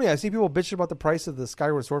like, it's funny. I see people bitching about the price of the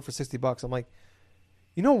Skyward Sword for $60. I'm like,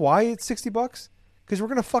 you know why it's $60? Because we're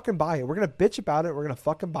going to fucking buy it. We're going to bitch about it. We're going to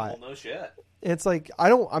fucking buy it. Well, no shit. And it's like,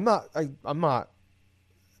 I'm not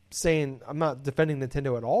defending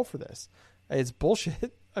Nintendo at all for this. It's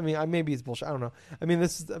bullshit. I mean, maybe it's bullshit. I don't know. I mean,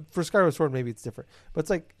 this is for Skyward Sword. Maybe it's different, but it's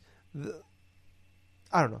like,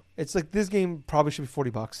 I don't know. It's like this game probably should be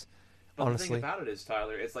 $40. But honestly, the thing about it is,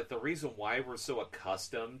 Tyler, it's like the reason why we're so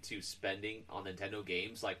accustomed to spending on Nintendo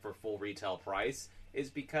games like for full retail price is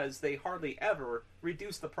because they hardly ever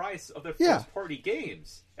reduce the price of their first-party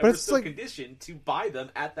games. And we're still conditioned to buy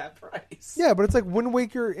them at that price. Yeah, but it's like Wind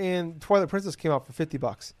Waker and Twilight Princess came out for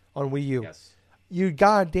 $50 on Wii U. Yes. You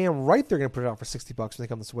goddamn right they're going to put it out for $60 when they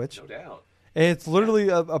come to Switch. No doubt. And it's literally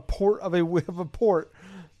a port of a port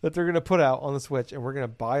that they're going to put out on the Switch, and we're going to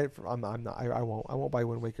buy it. I won't buy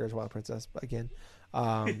Wind Waker as Twilight Princess again.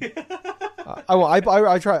 I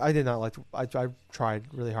tried. I did not like. I tried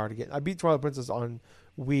really hard again. I beat Twilight Princess on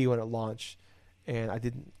Wii when it launched, and I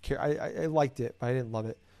didn't care. I liked it, but I didn't love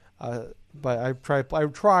it. But I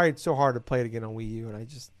tried so hard to play it again on Wii U, and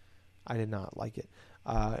I did not like it.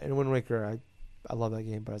 And Wind Waker, I love that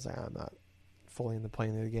game, but I was like, I'm not fully into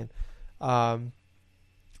playing it again.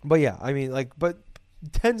 But yeah, I mean, like, but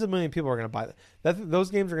tens of millions of people are going to buy that. Those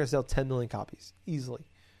games are going to sell 10 million copies easily.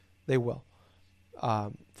 They will,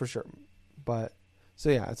 for sure. But so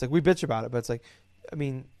yeah, it's like we bitch about it, but it's like, I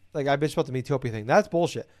mean, like I bitch about the Miitopia thing. That's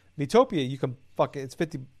bullshit. Miitopia, you can it's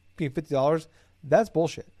 $50. That's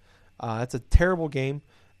bullshit. That's a terrible game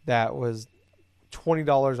that was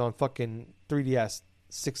 $20 on fucking 3DS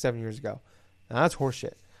 6-7 years ago. And that's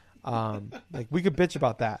horseshit. Like we could bitch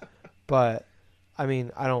about that, but I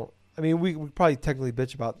mean, we probably technically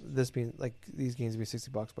bitch about this being like these games being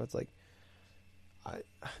 $60, but it's like,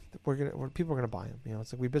 people are gonna buy them. You know,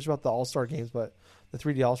 it's like we bitch about the All-Star games, but the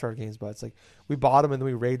 3D All-Star games, but it's like we bought them and then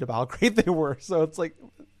we raved about how great they were. So it's like,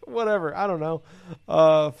 whatever. I don't know.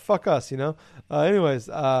 Fuck us, you know. Anyways,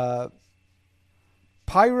 Pyra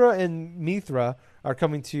and Mithra are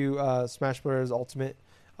coming to Smash Bros. Ultimate.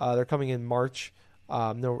 They're coming in March.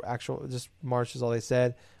 Just March is all they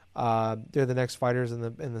said. They're the next fighters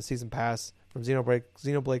in the season pass from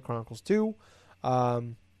Xenoblade Chronicles 2.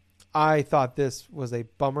 I thought this was a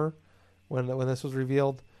bummer when this was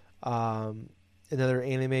revealed. Another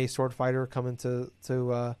anime sword fighter coming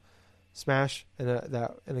to Smash in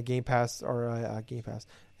a Game Pass or a Game Pass.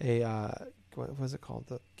 What was it called?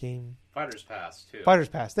 The game Fighters Pass 2. Fighters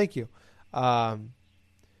Pass. Thank you.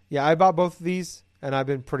 Yeah, I bought both of these and I've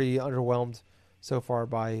been pretty underwhelmed so far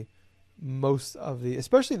by most of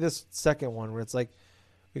especially this second one where it's like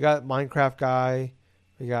we got Minecraft guy,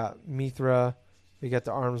 we got Mithra, we got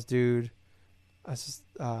the Arms dude. That's just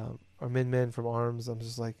or Min from Arms. I'm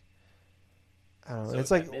just like, I don't know. So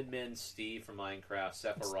it's like Min, Steve from Minecraft,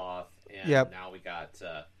 Sephiroth, and now we got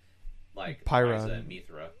like Pyra and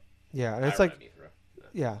Mithra. Yeah, and it's like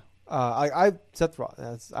yeah. I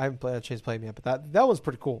Sephiroth. I haven't had a chance to play him yet, but that one's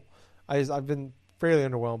pretty cool. I've been fairly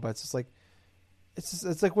underwhelmed, but it's just like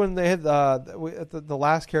it's like when they had the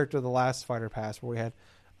last character of the last Fighter Pass where we had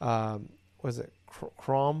was it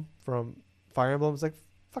Chrom from Fire Emblem. It's like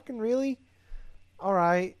fucking really, all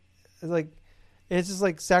right. It's like it's just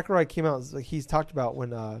like Sakurai came out. Like he's talked about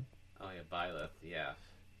when Byleth, yeah.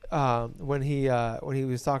 When he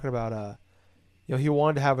was talking about he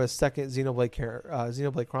wanted to have a second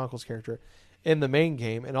Xenoblade Chronicles character in the main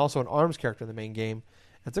game and also an Arms character in the main game.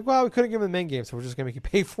 It's like, well, we couldn't give them the main game, so we're just gonna make you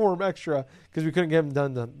pay for them extra because we couldn't get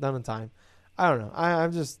them done in time. I don't know. I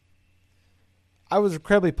was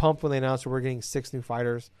incredibly pumped when they announced we're getting 6 new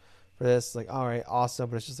fighters for this. Like, all right, awesome.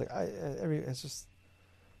 But it's just like, I mean, it's just,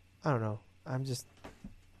 I don't know. I'm just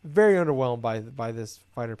very underwhelmed by this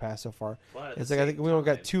fighter pass so far. It's like I think we only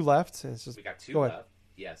got 2 left. And it's just we got 2 go left. ahead.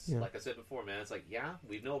 Yes, Yeah. like I said before, man. It's like, yeah,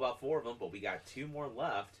 we know about 4 of them, but we got 2 more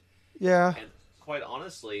left. Yeah. And quite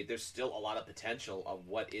honestly, there's still a lot of potential of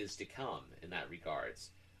what is to come in that regards.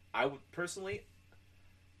 I would personally,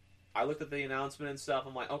 I looked at the announcement and stuff.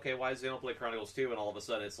 I'm like, okay, why is Xenoblade Chronicles 2? And all of a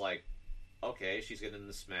sudden, it's like, okay, she's getting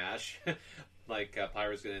into Smash, like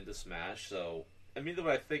Pyra's getting into Smash. So, I mean, when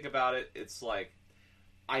I think about it, it's like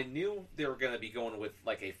I knew they were going to be going with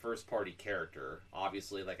like a first-party character,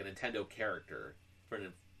 obviously, like a Nintendo character,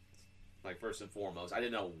 like first and foremost. I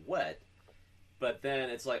didn't know what. But then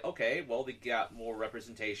it's like, okay, well, they got more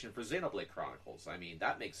representation for Xenoblade Chronicles. I mean,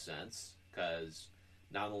 that makes sense, because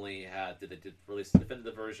not only did they release the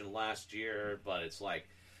definitive version last year, but it's like,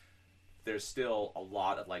 there's still a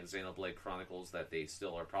lot of, like, Xenoblade Chronicles that they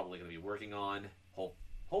still are probably going to be working on.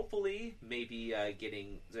 Hopefully, maybe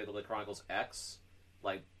getting Xenoblade Chronicles X,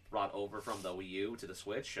 like, brought over from the Wii U to the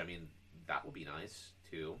Switch. I mean, that would be nice,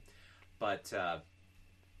 too. But,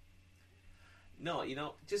 no, you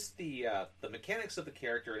know, just the mechanics of the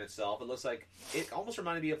character in itself. It looks like it almost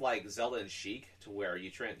reminded me of like Zelda and Sheik, to where you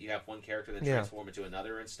have one character and then transform into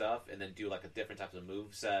another and stuff, and then do like a different types of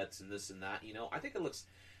move sets and this and that. You know, I think it looks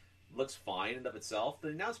fine in of itself. The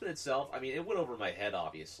announcement itself, I mean, it went over my head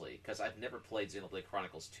obviously because I've never played Xenoblade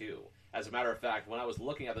Chronicles 2. As a matter of fact, when I was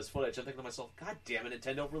looking at this footage, I'm thinking to myself, God damn it,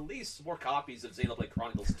 Nintendo, release more copies of Xenoblade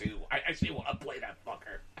Chronicles 2. I actually want to play that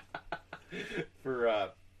fucker for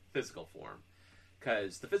physical form.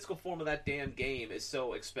 Because the physical form of that damn game is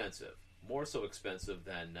so expensive. More so expensive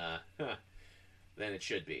than it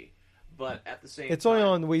should be. But at the same time... It's only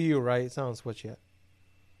on Wii U, right? It's not on Switch yet.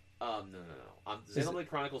 No. Xenoblade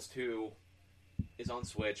Chronicles 2 is on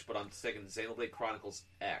Switch, but I'm thinking Xenoblade Chronicles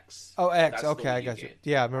X. Oh, X. That's okay, I got game.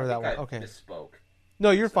 you. Yeah, I remember that one. I Okay. misspoke.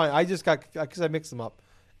 No, you're fine. I just got... Because I mixed them up.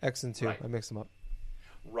 X and 2. Right. I mixed them up.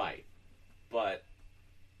 Right. But...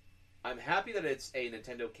 I'm happy that it's a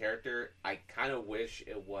Nintendo character. I kind of wish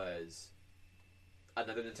it was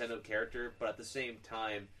another Nintendo character, but at the same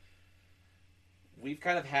time, we've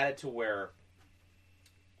kind of had it to where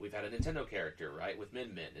we've had a Nintendo character, right, with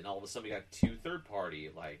Min Min, and all of a sudden we got 2 third-party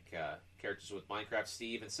characters with Minecraft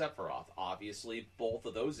Steve and Sephiroth. Obviously, both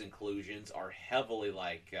of those inclusions are heavily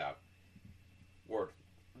were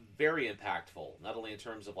very impactful, not only in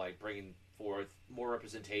terms of bringing forth more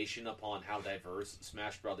representation upon how diverse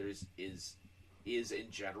Smash Brothers is in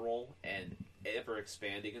general and ever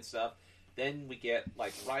expanding and stuff. Then we get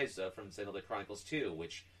Ryza from Xenoblade Chronicles 2,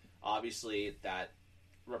 which obviously that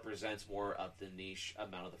represents more of the niche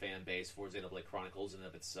amount of the fan base for Xenoblade Chronicles in and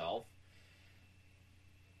of itself.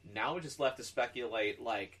 Now we're just left to speculate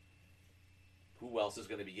who else is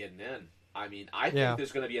going to be getting in. I mean, I think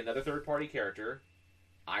there's going to be another third party character.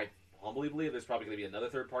 I humbly believe there's probably going to be another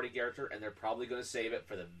third-party character, and they're probably going to save it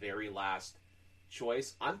for the very last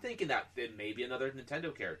choice. I'm thinking that it may be another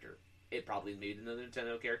Nintendo character. It probably may be another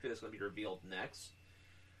Nintendo character that's going to be revealed next.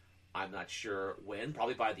 I'm not sure when.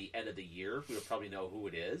 Probably by the end of the year, we'll probably know who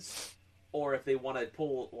it is. Or if they want to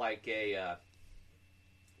pull what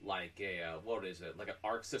is it? Like an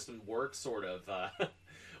Arc System Works sort of,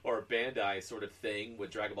 or a Bandai sort of thing with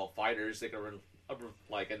Dragon Ball FighterZ. They can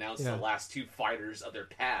announce the last 2 fighters of their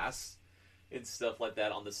past and stuff like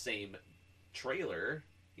that on the same trailer,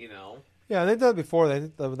 you know. Yeah, they've done it before.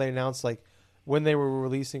 They announced when they were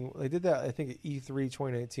releasing. They did that, I think, at E3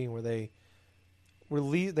 2019, where they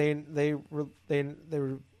released. They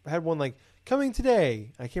had one coming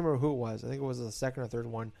today. I can't remember who it was. I think it was the second or third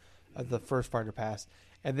one of the first fighter pass.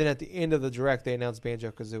 And then at the end of the direct, they announced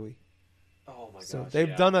Banjo-Kazooie. Oh my gosh! So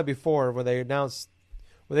they've done that before, where they announced.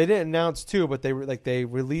 Well, they didn't announce 2, but they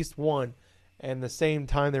released 1, and the same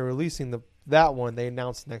time they're releasing that one, they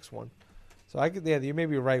announced the next one. So you may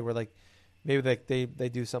be right where maybe they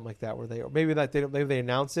do something like that, where they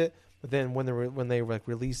announce it, but then when they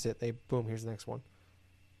release it, they boom, here's the next one.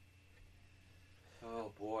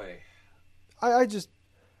 Oh boy, I don't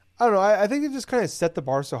know. I think they just kind of set the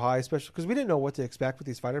bar so high, especially because we didn't know what to expect with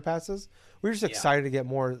these fighter passes. We were just excited to get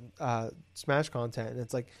more Smash content, and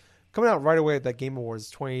it's coming out right away at that Game Awards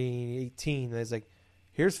 2018, and it's or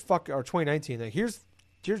 2019, here's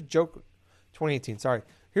Joker, 2018, sorry,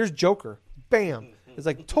 here's Joker, bam. It's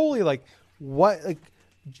totally what,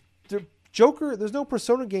 Joker, there's no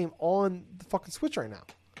Persona game on the fucking Switch right now.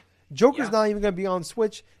 Joker's not even going to be on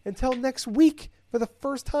Switch until next week for the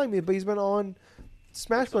first time, but he's been on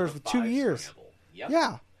Smash Brothers for 2 years. Scramble. Yep.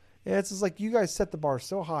 Yeah, and it's just like you guys set the bar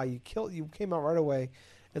so high. You came out right away.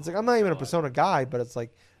 It's like I'm not even a Persona guy, but it's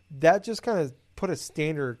like that just kind of put a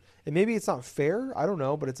standard. And maybe it's not fair. I don't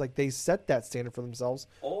know, but it's like they set that standard for themselves.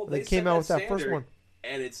 Oh, they came out with that first one,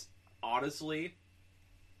 and it's honestly.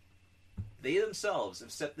 They themselves have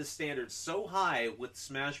set the standard so high with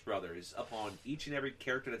Smash Brothers upon each and every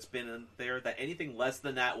character that's been in there that anything less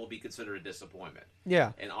than that will be considered a disappointment.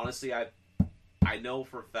 Yeah. And honestly, I know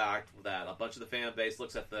for a fact that a bunch of the fan base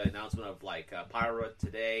looks at the announcement of like Pyra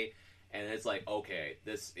today, and it's like, okay,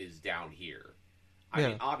 this is down here. I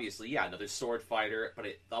mean, obviously, yeah, another sword fighter, but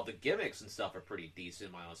all the gimmicks and stuff are pretty decent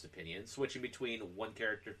in my honest opinion. Switching between one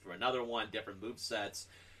character for another one, different movesets.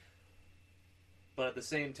 But at the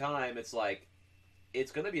same time, it's like,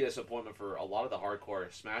 it's going to be a disappointment for a lot of the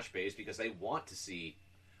hardcore Smash base because they want to see,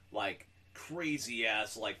 like,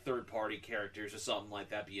 crazy-ass, like, third-party characters or something like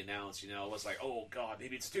that be announced, you know? It's like, oh, God,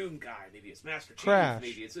 maybe it's Doom Guy, maybe it's Master Chief,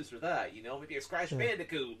 maybe it's this or that, you know? Maybe it's Crash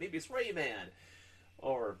Bandicoot, maybe it's Rayman.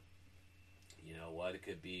 Or, you know what, it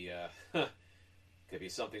could be, could be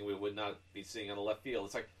something we would not be seeing on the left field.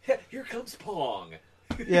 It's like, here comes Pong!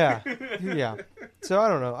 Yeah. So I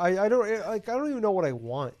don't know. I don't even know what I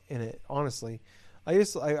want in it. Honestly, I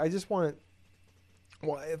just want.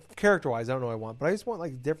 Well, character wise, I don't know what I want, but I just want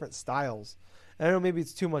like different styles. And I know maybe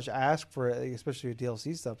it's too much to ask for it, like, especially with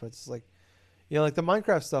DLC stuff. But it's like, you know, like the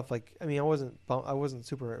Minecraft stuff. Like, I mean, I wasn't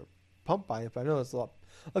super pumped by it, but I know there's a lot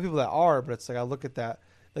of people that are. But it's like I look at that,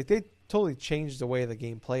 like they totally changed the way the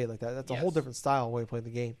game played. Like that. That's a whole different style way to play the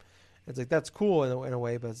game. It's like that's cool in a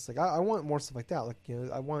way, but it's like I want more stuff like that. Like, you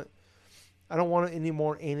know, I don't want any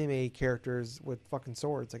more anime characters with fucking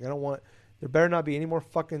swords. Like there better not be any more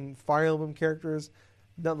fucking Fire Emblem characters.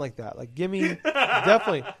 Nothing like that. Like give me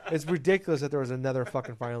definitely. It's ridiculous that there was another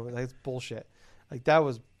fucking Fire Emblem. Like it's bullshit. Like that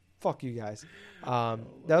was fuck you guys. That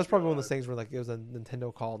was probably one of those things where like it was a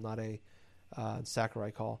Nintendo call, not a Sakurai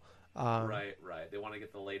call. Right. They want to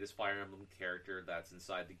get the latest Fire Emblem character that's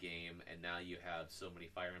inside the game, and now you have so many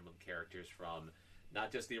Fire Emblem characters from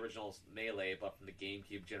not just the original Melee, but from the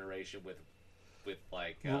GameCube generation with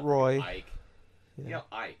like Roy, Ike. Yeah,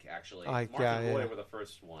 Ike actually. Ike, Mark and Roy were the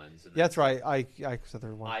first ones. And that's right. Ike's the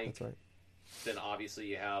third one. Ike, that's right. Then obviously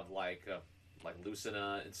you have like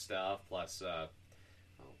Lucina and stuff. Plus, oh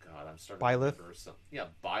god, I'm starting to remember some. Yeah,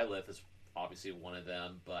 Byleth is obviously one of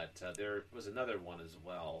them, but there was another one as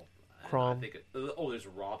well. Chrom. I think there's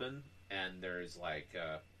Robin, and there's like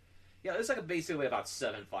there's like basically about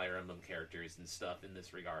 7 Fire Emblem characters and stuff in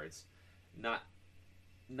this regards. Not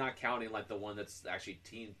counting like the one that's actually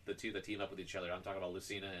the two that team up with each other. I'm talking about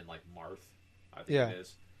Lucina and like Marth. I think it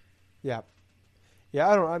is. Yeah. Yeah,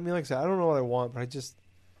 I mean, like I said, I don't know what I want, but I just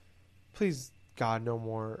please God, no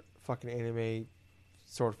more fucking anime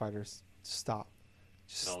sword fighters. Stop.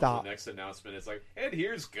 Stop. The next announcement is like, and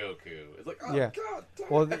here's Goku. It's like, oh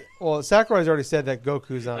god. Well, Sakurai's already said that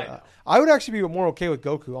Goku's on. I would actually be more okay with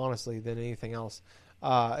Goku, honestly, than anything else.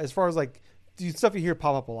 As far as like the stuff you hear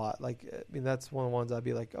pop up a lot, like I mean, that's one of the ones I'd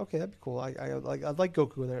be like, okay, that'd be cool. I'd like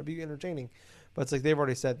Goku in there. It'd be entertaining. But it's like they've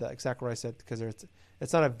already said that. Like Sakurai said because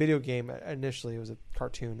it's not a video game initially. It was a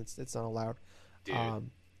cartoon. It's not allowed. Dude.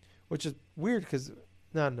 Which is weird because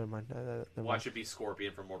never mind. Why should it be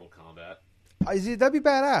Scorpion from Mortal Kombat? That'd be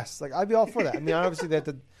badass. Like I'd be all for that. I mean, obviously it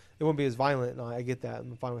wouldn't be as violent. No, I get that.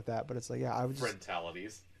 I'm fine with that. But it's like, yeah, I would just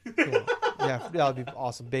Frentalities. That'd be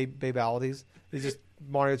awesome. Babalities. It's just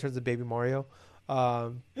Mario turns to Baby Mario.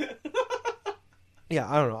 I don't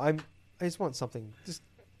know. I just want something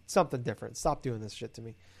different. Stop doing this shit to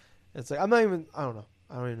me. It's like I don't know.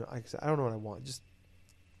 I don't even know. Like I said, I don't know what I want. Just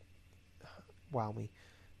wow me,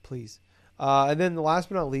 please. And then the last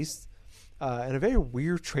but not least. And a very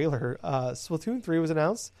weird trailer. Splatoon 3 was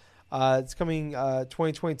announced. It's coming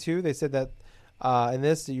 2022. They said that in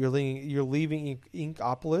this you're leaving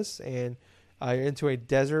Inkopolis and you're into a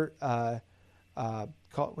desert. I'm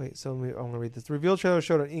going to read this. The reveal trailer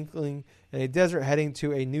showed an inkling in a desert heading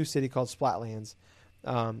to a new city called Splatlands.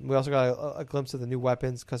 We also got a glimpse of the new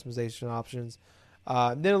weapons, customization options.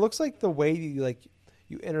 Then it looks like the way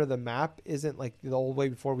you enter the map isn't like the old way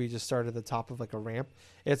before we just started at the top of like a ramp.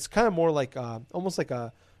 It's kind of more like almost like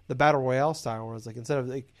the battle royale style, where it's like instead of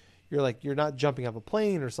like you're not jumping off a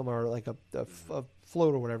plane or somewhere like a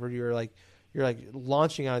float or whatever. You're like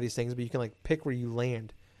launching out of these things, but you can like pick where you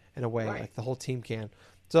land in a way, like the whole team can.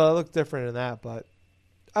 So it looks different in that, but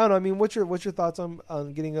I don't know. I mean, what's your thoughts on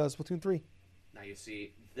getting Splatoon 3? Now you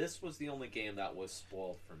see, this was the only game that was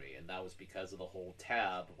spoiled for me, and that was because of the whole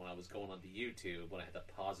tab when I was going onto YouTube, when I had to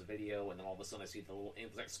pause a video, and then all of a sudden I see the little, it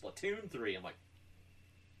was like Splatoon 3. I'm like,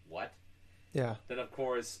 what? Yeah. Then, of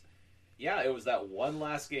course, Yeah, it was that one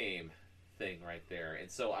last game thing right there.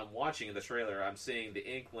 And so I'm watching in the trailer, I'm seeing the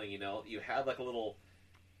Inkling, you had like a little,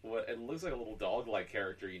 what it looks like a little dog-like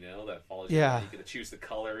character, that follows you Yeah. around. You get to choose the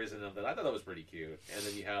colors and everything. I thought that was pretty cute. And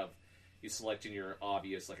then you select in your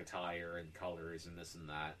obvious like attire and colors and this and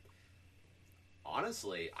that.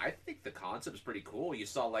 Honestly, I think the concept is pretty cool. You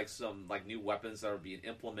saw like some like new weapons that are being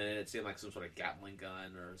implemented. It seemed like some sort of Gatling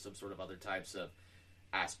gun or some sort of other types of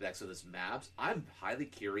aspects of this maps. I'm highly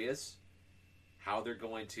curious how they're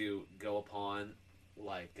going to go upon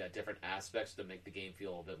like different aspects to make the game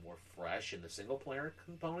feel a bit more fresh in the single player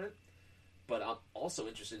component. But I'm also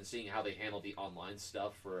interested in seeing how they handle the online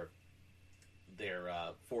stuff for their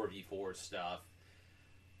 4v4 stuff.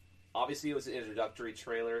 Obviously, it was an introductory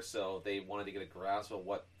trailer, so they wanted to get a grasp of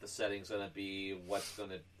what the setting's going to be, what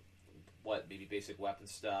maybe basic weapon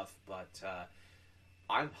stuff. But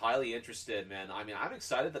I'm highly interested, man. I mean, I'm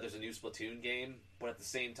excited that there's a new Splatoon game, but at the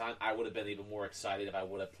same time, I would have been even more excited if I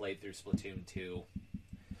would have played through Splatoon 2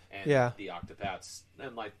 and the Octopaths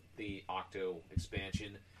and like the Octo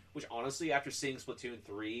expansion. Which honestly, after seeing Splatoon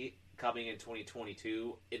 3 coming in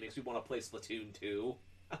 2022, it makes me want to play Splatoon 2.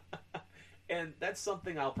 And that's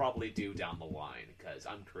something I'll probably do down the line because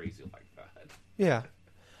I'm crazy like that. Yeah.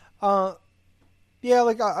 Yeah,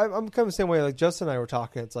 like I'm kind of the same way. Like Justin and I were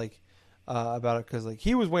talking, it's like about it because like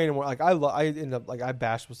he was waiting more. Like I ended up like I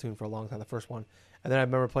bashed Splatoon for a long time, the first one, and then I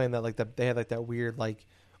remember playing that like they had like that weird like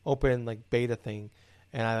open like beta thing,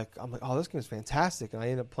 and I'm like, oh, this game is fantastic, and I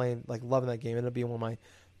ended up playing like loving that game. It ended up being one of my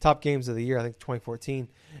top games of the year, I think 2014,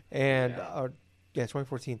 and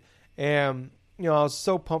 2014, and I was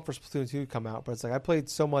so pumped for Splatoon 2 to come out, but it's like I played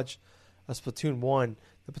so much of Splatoon 1.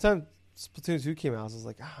 The time Splatoon 2 came out, I was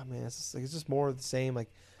like, man, it's just more of the same. Like,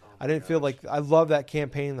 I didn't feel like I love that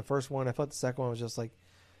campaign, the first one. I felt the second one was just like,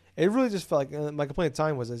 it really just felt like my complaint at the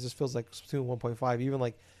time was it just feels like Splatoon 1.5. Even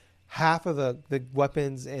like half of the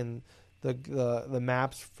weapons and the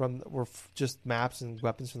maps were just maps and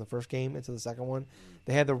weapons from the first game into the second one.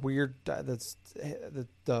 They had the weird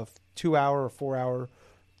the 2 hour or 4 hour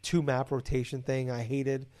 2 map rotation thing I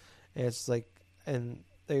hated, and it's like, and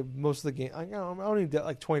they most of the game I don't even get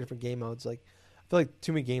like 20 different game modes. Like I feel like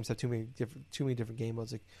too many games have too many different game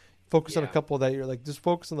modes. Like focus on a couple that you're like just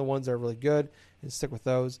focus on the ones that are really good and stick with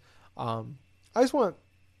those. I just want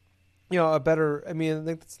a better. I mean, I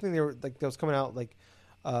think that's the thing they were like that was coming out like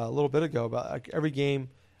a little bit ago about like every game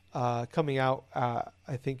coming out.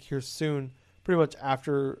 I think here soon, pretty much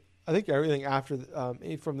after. I think everything after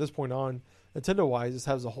from this point on, Nintendo-wise, just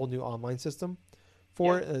has a whole new online system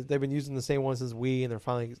for it. They've been using the same one since Wii, and they're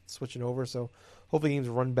finally switching over. So hopefully games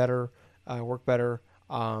run better, work better.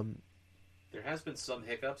 There has been some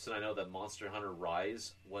hiccups, and I know that Monster Hunter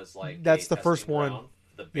Rise was like that's the first one.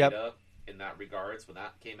 The beta in that regards when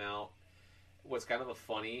that came out. What's kind of a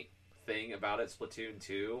funny thing about it, Splatoon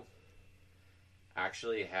 2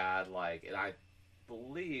 actually had like, and I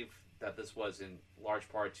believe that this was in large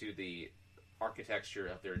part to the architecture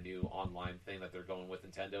of their new online thing that they're going with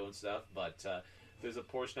Nintendo and stuff, but there's a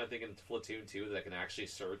portion I think in Splatoon 2 that can actually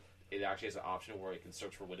search. It actually has an option where it can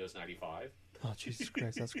search for Windows 95. Oh, Jesus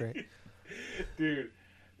Christ, that's great. Dude,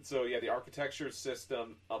 so yeah, the architecture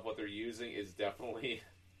system of what they're using is definitely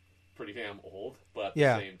pretty damn old, but at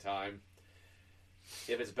the same time,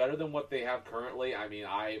 if it's better than what they have currently, I mean,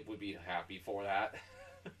 I would be happy for that.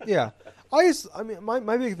 Yeah,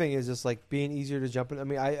 my big thing is just like being easier to jump in. I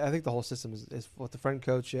mean, I think the whole system is with the friend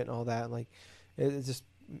code shit and all that, and like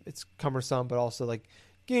it's cumbersome, but also like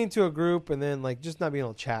getting into a group and then like just not being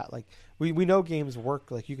able to chat. Like we know games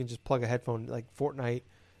work. Like you can just plug a headphone, like Fortnite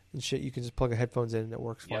and shit. You can just plug a headphones in and it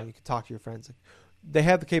works fine. You can talk to your friends. Like they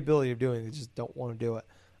have the capability of doing it. They just don't want to do it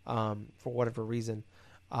for whatever reason.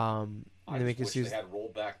 I just wish they had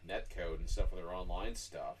rollback netcode and stuff for their online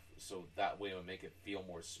stuff, so that way it would make it feel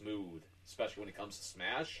more smooth, especially when it comes to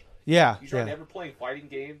Smash. Yeah, you try never playing fighting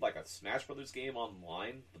game like a Smash Brothers game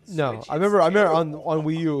online. No, I remember on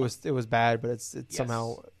Wii U it was bad, but it's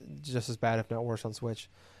somehow just as bad, if not worse, on Switch.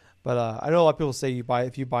 But I know a lot of people say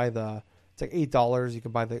if you buy it's like $8, you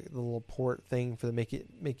can buy the little port thing for the make it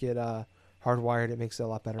hardwired. It makes it a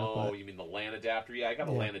lot better. Oh, you mean the LAN adapter? Yeah, I got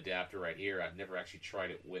a LAN adapter right here. I've never actually tried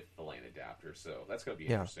it with the LAN adapter, so that's going to be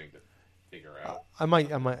interesting to figure out. I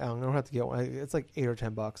don't have to get one. It's like $8 or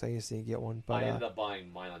 $10. I used to get one, but I ended up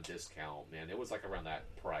buying mine on discount. Man, it was like around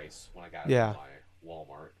that price when I got it from my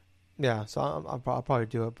Walmart. Yeah, so I'll probably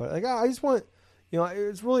do it, but like I just want,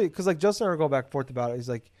 it's really because like Justin and I are going back and forth about it. He's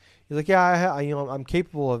like, yeah, I'm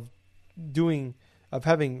capable of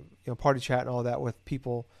having party chat and all that with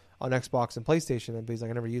people on Xbox and PlayStation, and he's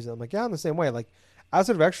like, I never use it. I'm like, yeah, I'm the same way. Like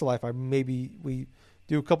outside of Extra Life, we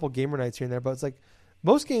do a couple gamer nights here and there, but it's like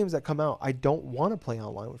most games that come out, I don't want to play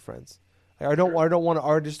online with friends. I don't want to.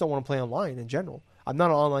 I just don't want to play online in general. I'm not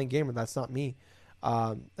an online gamer. That's not me.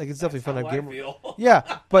 Like it's definitely fun to have gamer.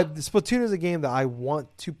 Yeah, but Splatoon is a game that I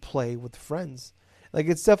want to play with friends. Like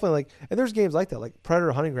it's definitely like, and there's games like that. Like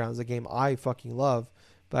Predator Hunting Ground is a game I fucking love,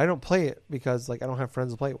 but I don't play it because like I don't have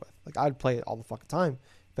friends to play it with. Like I'd play it all the fucking time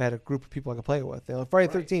if I had a group of people I could play it with. You know,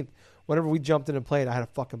 Friday the 13th, whenever we jumped in and played, I had a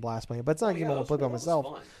fucking blast playing it. But it's not a game I want to play by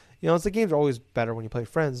myself. You know, it's the games are always better when you play with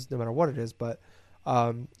friends, no matter what it is. But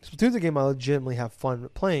Splatoon's a game I legitimately have fun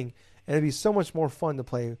playing, and it'd be so much more fun to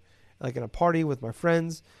play like in a party with my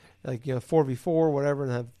friends, like 4v4, whatever,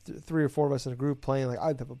 and have 3 or 4 of us in a group playing. Like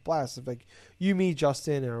I'd have a blast if like you, me,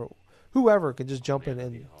 Justin, or whoever could just jump in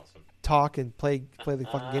and talk and play the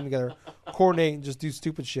fucking game together, coordinate and just do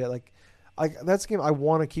stupid shit. Like that's a game I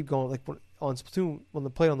want to keep going. Like on Splatoon when they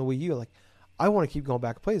played on the Wii U, like I want to keep going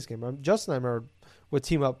back and play this game. Justin and I remember would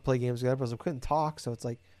team up, play games together, because we couldn't talk. So it's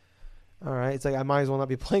like, all right, it's like I might as well not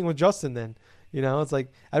be playing with Justin then. It's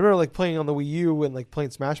like I remember like playing on the Wii U and like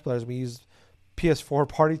playing Smash Brothers. We used PS4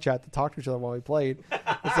 party chat to talk to each other while we played.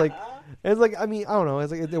 It's like I mean I don't know.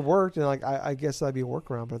 It's like it worked, and like I guess that'd be a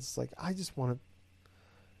workaround. But it's like I just want to.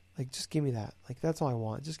 Like, just give me that. Like, that's all I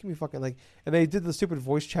want. Just give me fucking, like... And they did the stupid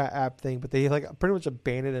voice chat app thing, but they, like, pretty much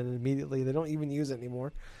abandoned it immediately. They don't even use it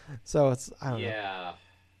anymore. So, it's... I don't know.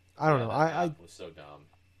 I don't know. I was so dumb.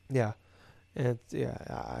 Yeah. And,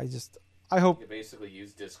 I just... I hope... You basically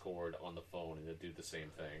use Discord on the phone and it do the same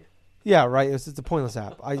thing. Yeah, right. It's a pointless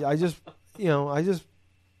app. I just...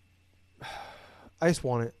 I just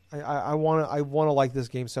want it. I want to like this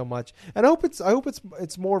game so much, and I hope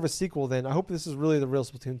it's more of a sequel than. I hope this is really the real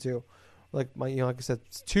Splatoon 2. Like like I said,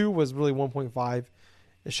 2 was really 1.5.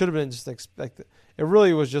 It should have been just it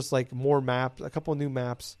really was just like more maps, a couple of new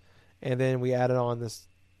maps, and then we added on this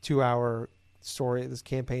 2-hour story, this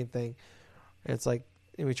campaign thing. And it's like,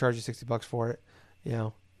 and we charge you $60 for it,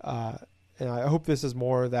 and I hope this is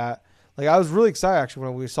more of that. Like I was really excited actually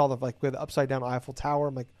when we saw we had the upside down Eiffel Tower.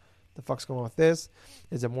 I'm like, the fuck's going on with this?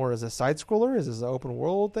 Is it more as a side scroller? Is this an open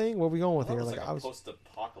world thing? What are we going with here? I was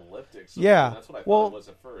post-apocalyptic. Yeah, that's what I thought it was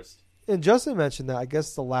at first. And Justin mentioned that I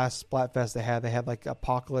guess the last Splatfest they had like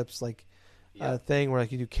apocalypse thing where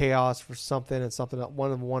like you do chaos for something and something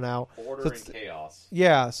one out. Order and chaos.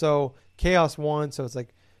 Yeah, so chaos won. So it's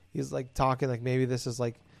like he's like talking like maybe this is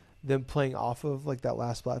like them playing off of like that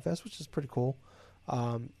last Splatfest, which is pretty cool.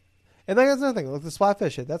 And that's another thing. Like the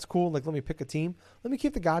Splatfest shit, that's cool. Like, let me pick a team. Let me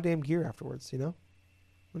keep the goddamn gear afterwards. Let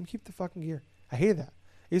me keep the fucking gear. I hated that.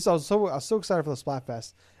 I was so excited for the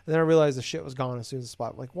Splatfest, and then I realized the shit was gone as soon as the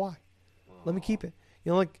Splat. Like, why? Let me keep it.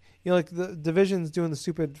 Like the Division's doing the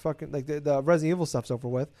stupid fucking like the Resident Evil stuff's over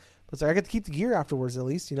with, but it's like I get to keep the gear afterwards at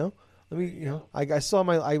least. Let me. I saw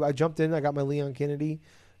I jumped in. I got my Leon Kennedy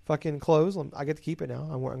fucking clothes. I get to keep it now.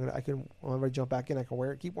 I can whenever I jump back in, I can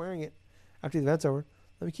wear it. Keep wearing it after the event's over.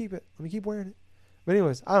 Let me keep it. Let me keep wearing it. But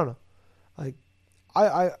anyways, I don't know. Like,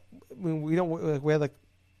 I mean, we don't like we had like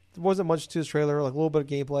there wasn't much to this trailer. Like a little bit of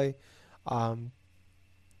gameplay.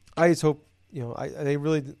 I just hope the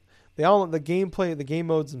gameplay, the game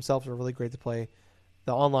modes themselves are really great to play.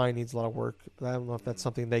 The online needs a lot of work, but I don't know if that's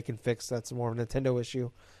something they can fix. That's more of a Nintendo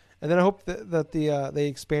issue. And then I hope that they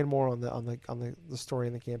expand more on the story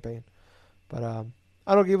and the campaign. But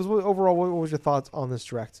I don't. It was overall. What was your thoughts on this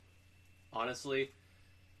direct? Honestly,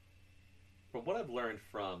 from what I've learned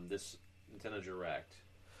from this Nintendo Direct,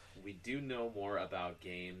 we do know more about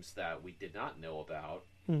games that we did not know about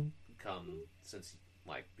since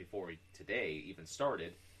like before today even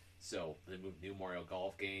started. So the new Mario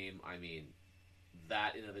Golf game, I mean,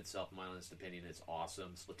 that in of itself, in my honest opinion, is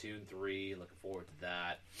awesome. Splatoon 3, looking forward to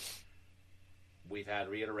that. We've had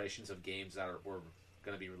reiterations of games that we're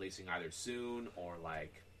going to be releasing either soon or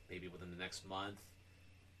like maybe within the next month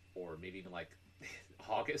or maybe even like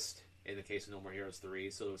August in the case of No More Heroes 3.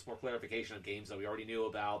 So there was more clarification of games that we already knew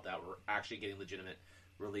about that were actually getting legitimate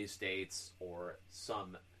release dates, or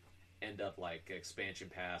some end up like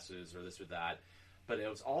expansion passes or this or that. But it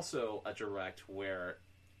was also a direct where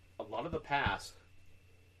a lot of the past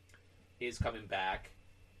is coming back.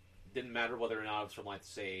 Didn't matter whether or not it was from, like,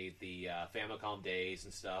 say, the Famicom days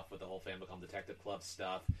and stuff with the whole Famicom Detective Club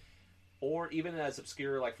stuff, or even as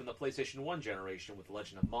obscure, like, from the PlayStation 1 generation with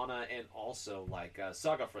Legend of Mana, and also, like,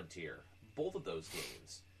 Saga Frontier. Both of those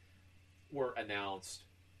games were announced.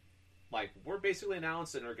 Like, were basically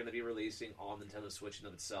announced and are going to be releasing on Nintendo Switch in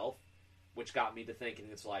of itself, which got me to thinking,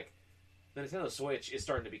 it's like, the Nintendo Switch is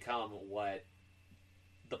starting to become what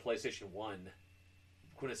the PlayStation 1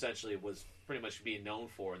 quintessentially was pretty much being known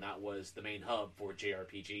for, and that was the main hub for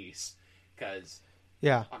JRPGs. Because,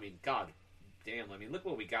 yeah, I mean, god damn, I mean, look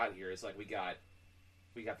what we got here. It's like we got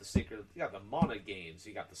We got the Secret, you got the Mana games,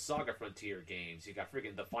 you got the Saga Frontier games, you got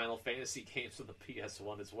freaking the Final Fantasy games from the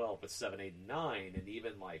PS1 as well, with 7, 8, and 9, and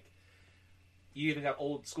even like you even got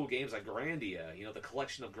old school games like Grandia, the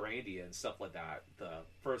collection of Grandia and stuff like that. The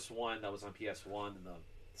first one that was on PS1 and the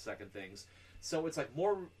second things. So it's like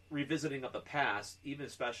more revisiting of the past, even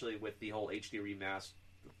especially with the whole HD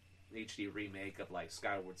remake of like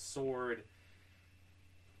Skyward Sword.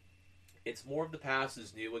 It's more of the past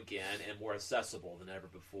is new again and more accessible than ever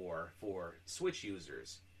before for Switch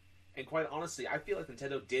users. And quite honestly, I feel like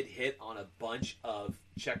Nintendo did hit on a bunch of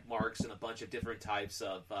check marks and a bunch of different types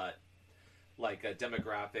of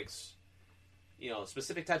demographics,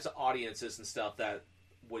 specific types of audiences and stuff that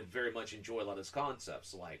would very much enjoy a lot of those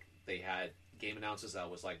concepts. Like they had game announcements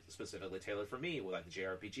that was like specifically tailored for me with like the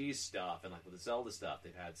JRPG stuff and like with the Zelda stuff.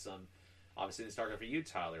 They've had some. Obviously, they started for you,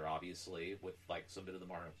 Tyler, obviously, with, like, some bit of the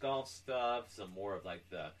Mario Golf stuff, some more of, like,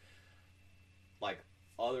 the, like,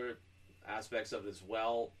 other aspects of it as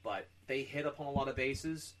well, but they hit upon a lot of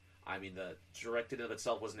bases. I mean, the direct in of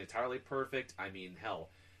itself wasn't entirely perfect. I mean, hell,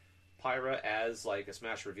 Pyra as, like, a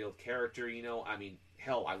Smash revealed character, I mean,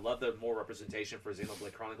 hell, I love the more representation for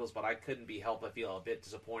Xenoblade Chronicles, but I couldn't be helped but feel a bit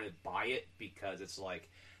disappointed by it, because it's like,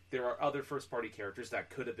 there are other first-party characters that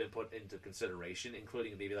could have been put into consideration,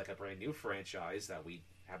 including maybe like a brand new franchise that we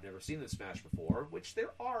have never seen in Smash before. Which there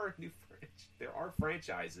are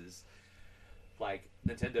franchises like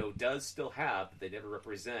Nintendo does still have, but they never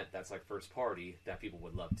represent. That's like first-party that people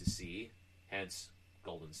would love to see. Hence,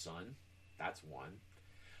 Golden Sun. That's one.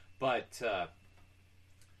 But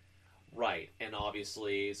right, and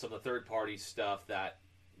obviously some of the third-party stuff that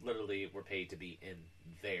literally were paid to be in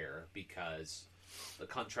there because the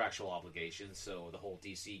contractual obligations, so the whole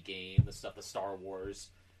DC game, the Star Wars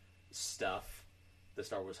stuff, the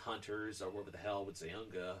Star Wars Hunters, or whatever the hell with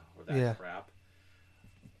Zayunga, or that crap.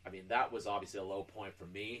 I mean, that was obviously a low point for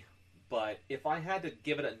me, but if I had to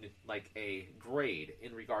give it a grade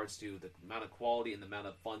in regards to the amount of quality and the amount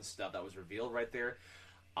of fun stuff that was revealed right there,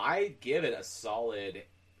 I'd give it a solid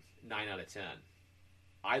 9 out of 10.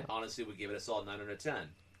 I honestly would give it a solid 9 out of 10.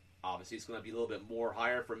 Obviously, it's going to be a little bit more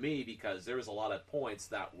higher for me because there was a lot of points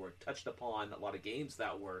that were touched upon, a lot of games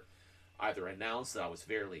that were either announced that I was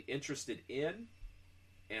fairly interested in,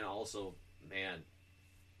 and also, man,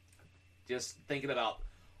 just thinking about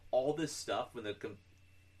all this stuff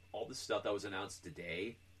all this stuff that was announced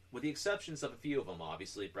today, with the exceptions of a few of them,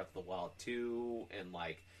 obviously Breath of the Wild 2 and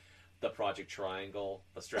like the Project Triangle,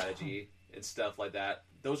 the strategy and stuff like that.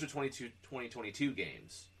 Those are 2022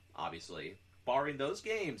 games, obviously. Barring those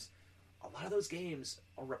games, a lot of those games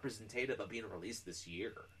are representative of being released this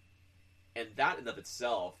year. And that in of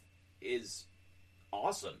itself is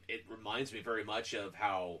awesome. It reminds me very much of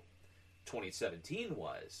how 2017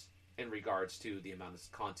 was in regards to the amount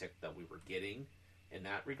of content that we were getting in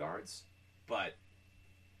that regards. But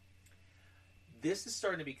this is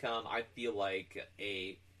starting to become, I feel like,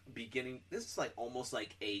 this is like almost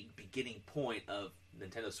like a beginning point of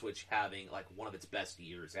Nintendo Switch having like one of its best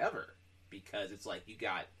years ever. Because it's like you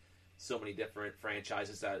got so many different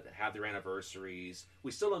franchises that have their anniversaries.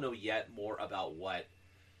 We still don't know yet more about what,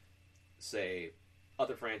 say,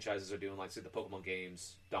 other franchises are doing, like, say, the Pokemon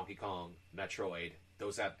games, Donkey Kong, Metroid.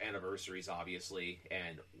 Those have anniversaries, obviously,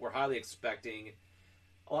 and we're highly expecting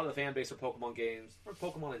a lot of the fan base for Pokemon games, or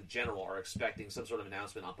Pokemon in general, are expecting some sort of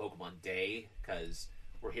announcement on Pokemon Day, because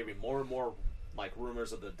we're hearing more and more, like,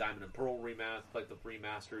 rumors of the Diamond and Pearl like the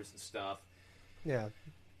remasters and stuff. Yeah.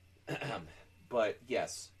 But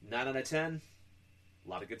yes, 9 out of 10. A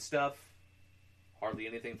lot of good stuff. Hardly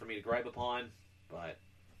anything for me to gripe upon. But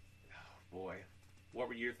oh boy, what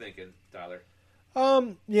were you thinking, Tyler?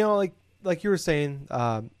 Like you were saying,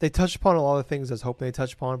 they touched upon a lot of things I was hoping they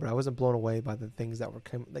touched upon, but I wasn't blown away by the things that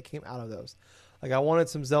came out of those. Like I wanted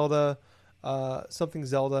some Zelda, something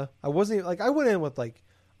Zelda. I wasn't like I went in with like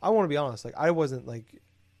I want to be honest, like I wasn't like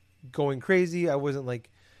going crazy. I wasn't like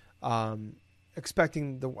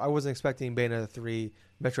expecting Bayonetta 3,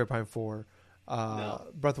 Metroid Prime 4, No.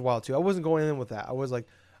 Breath of the Wild 2. I wasn't going in with that. I was like,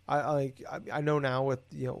 I know now with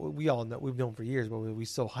we all know we've known for years, but we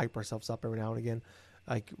still hype ourselves up every now and again,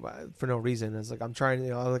 like for no reason. It's like I'm trying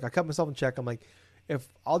to I cut myself in check. I'm like, if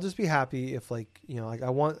I'll just be happy if like like I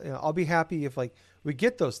want I'll be happy if like we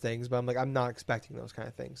get those things, but I'm like I'm not expecting those kind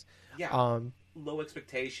of things. Yeah. Low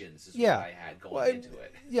expectations is what I had going into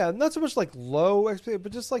it. Yeah, not so much like low expectations,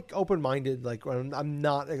 but just like open-minded. Like I'm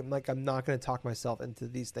not going to talk myself into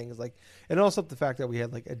these things. Like, and also the fact that we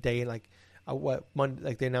had like a day and like Monday,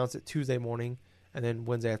 like they announced it Tuesday morning, and then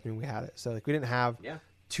Wednesday afternoon we had it. So like we didn't have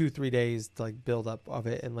 2-3 days to like build up of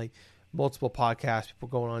it, and like multiple podcasts, people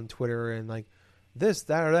going on Twitter and like this,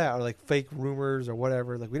 that, or that, or like fake rumors or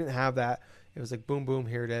whatever. Like we didn't have that. It was like boom, boom,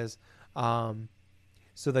 here it is. So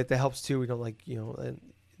like that helps too. We don't like and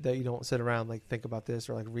that you don't sit around like think about this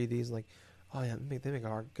or like read these and like, oh yeah, they make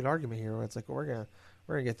a good argument here. Where it's like we're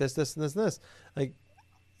gonna get this, this, and this, and this. Like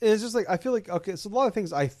it's just like I feel like okay, so a lot of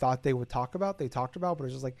things I thought they would talk about, they talked about, but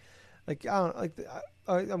it's just like I don't like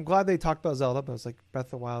I'm glad they talked about Zelda, but it's like Breath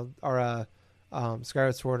of the Wild or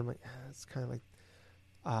Skyward Sword. I'm like it's kind of like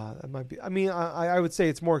it might be. I mean, I would say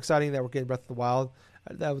it's more exciting that we're getting Breath of the Wild.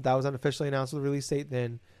 That was unofficially announced with the release date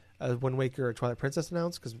than Wind Waker or Twilight Princess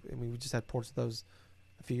announced because I mean we just had ports of those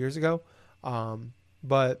a few years ago.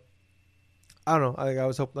 But I don't know. I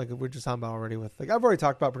was hoping like we're just talking about already with like I've already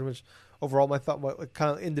talked about pretty much overall my thought, what like,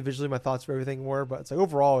 kind of individually my thoughts for everything were, but it's like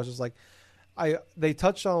overall it's just like they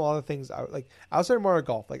touched on a lot of things. Like outside of Mario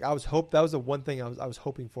Golf, like that was the one thing I was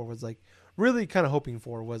hoping for was like really kind of hoping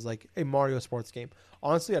for was like a Mario sports game.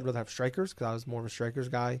 Honestly, I'd rather have Strikers because I was more of a Strikers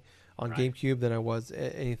guy on GameCube than I was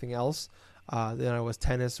anything else. Than I was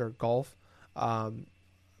tennis or golf.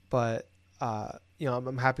 But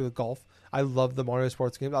I'm happy with golf. I love the Mario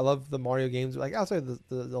sports games. I love the Mario games, like outside of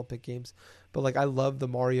the Olympic games. But like I love the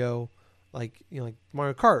Mario, like like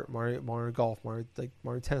Mario Kart, Mario Golf,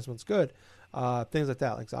 Mario Tennis one's good. Things like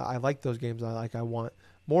that. Like so I like those games. I want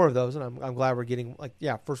more of those, and I'm glad we're getting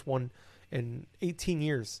first one in 18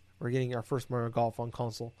 years. We're getting our first Mario Golf on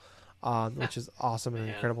console, which is awesome and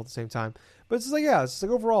incredible at the same time. But it's just like it's just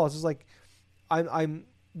like overall, it's just like I'm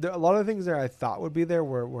there. A lot of the things there I thought would be there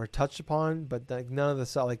were touched upon, but like none of the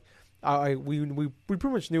stuff like we pretty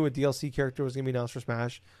much knew a DLC character was gonna be announced for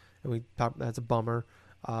Smash, and we thought that's a bummer.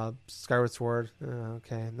 Skyward Sword.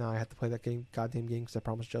 Okay, now I have to play that goddamn game because I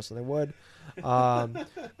promised Justin I would.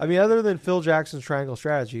 I mean, other than Phil Jackson's Triangle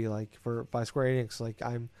Strategy, like by Square Enix, like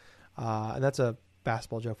I'm, and that's a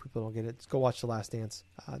basketball joke. People don't get it. Just go watch The Last Dance.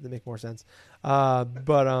 To make more sense. Yeah,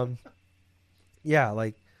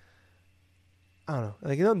 like I don't know.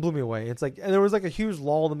 Like it doesn't blew me away. It's like, and there was like a huge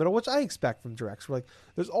lull in the middle, which I expect from directs. Where like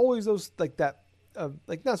there's always those like that,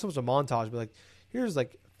 like not so much a montage, but like here's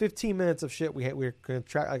like 15 minutes of shit we're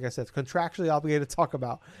like I said, contractually obligated to talk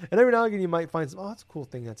about. And every now and again you might find some, that's a cool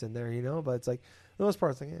thing that's in there, but it's like the most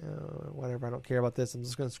part it's like whatever, I don't care about this. I'm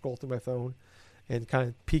just going to scroll through my phone and kind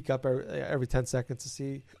of peek up every 10 seconds to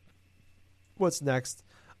see what's next.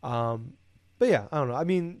 But yeah, I don't know. I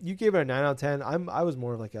mean, you gave it a 9 out of 10. I was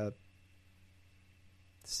more of like a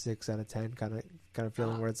 6 out of 10 kind of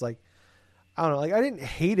feeling where it's like, I don't know, like I didn't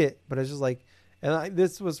hate it, but it's just like, and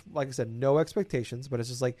this was, like I said, no expectations, but it's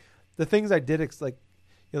just like the things I did,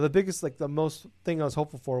 the biggest, like the most thing I was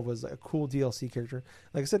hopeful for was a cool DLC character.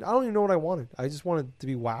 Like I said, I don't even know what I wanted. I just wanted to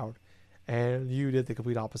be wowed. And you did the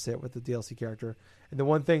complete opposite with the DLC character. And the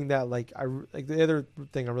one thing that, the other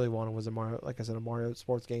thing I really wanted was a Mario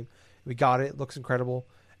sports game. We got it. It looks incredible.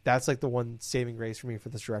 That's like the one saving grace for me for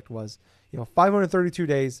this direct was, 532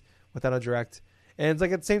 days without a direct. And it's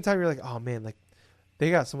like at the same time, you're like, oh man, like, they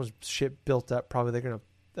got so much shit built up. Probably they're gonna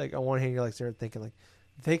like on one hand you're like sitting thinking like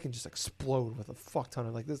they can just explode with a fuck ton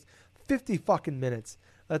of like this 50 fucking minutes.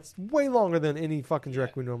 That's way longer than any fucking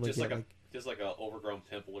direct we normally get. Just like a overgrown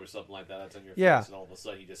pimple or something like that that's on your face, and all of a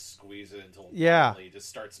sudden you just squeeze it until finally it just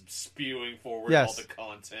starts spewing forward all the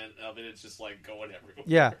content of it. It's just like going everywhere.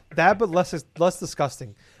 Yeah, that, but less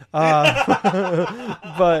disgusting. But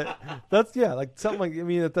that's like something like, I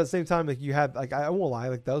mean, at the same time, like you had like I won't lie,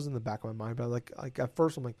 like that was in the back of my mind, but like at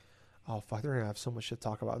first I'm like, oh fuck, they're gonna have so much shit to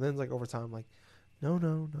talk about. And then it's like over time, I'm like, no.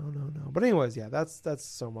 But anyways, yeah, that's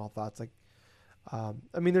some all thoughts. Like, I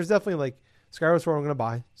mean, there's definitely like Skyward Sword I'm gonna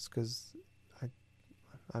buy just because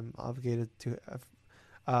I'm obligated to,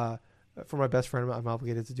 for my best friend, I'm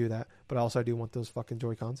obligated to do that. But also I do want those fucking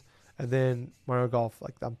Joy-Cons. And then Mario Golf,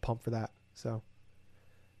 like I'm pumped for that. So,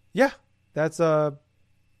 yeah, that's the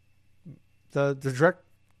direct,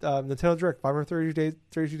 Nintendo Direct,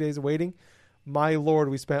 532 days of waiting. My lord,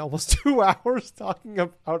 we spent almost 2 hours talking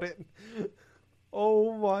about it.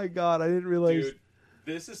 Oh my god, I didn't realize. Dude,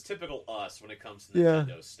 this is typical us when it comes to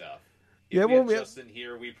Nintendo stuff. If we had Justin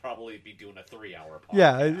here, we'd probably be doing a 3-hour podcast.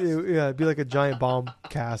 Yeah, it'd be like a giant bomb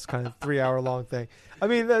cast, kind of 3-hour long thing. I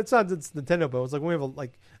mean, it's Nintendo, but it's like we have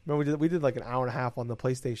remember we did like an hour and a half on the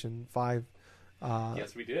PlayStation 5.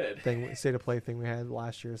 Yes, we did. State of Play thing we had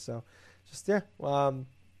last year. So, just I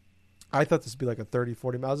thought this would be like a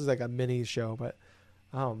 30-40 minutes. It was like a mini show, but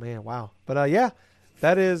oh man, wow. But yeah,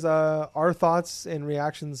 that is our thoughts and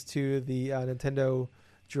reactions to the Nintendo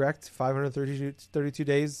Direct. 532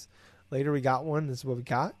 days. Later, we got one. This is what we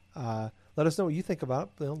got. Let us know what you think about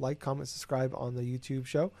it. Like, comment, subscribe on the YouTube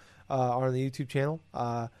show or on the YouTube channel.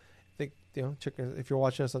 I think check if you're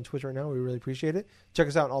watching us on Twitch right now, we really appreciate it. Check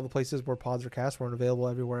us out in all the places where pods are cast. We're unavailable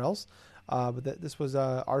everywhere else. But this was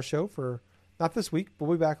our show for not this week, but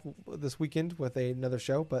we'll be back this weekend with another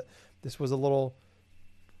show. But this was a little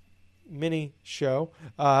mini show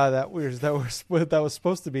that was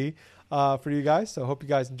supposed to be for you guys. So I hope you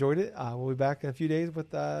guys enjoyed it. We'll be back in a few days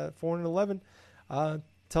with 4 and 11.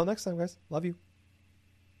 Till next time, guys. Love you.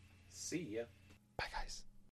 See ya. Bye, guys.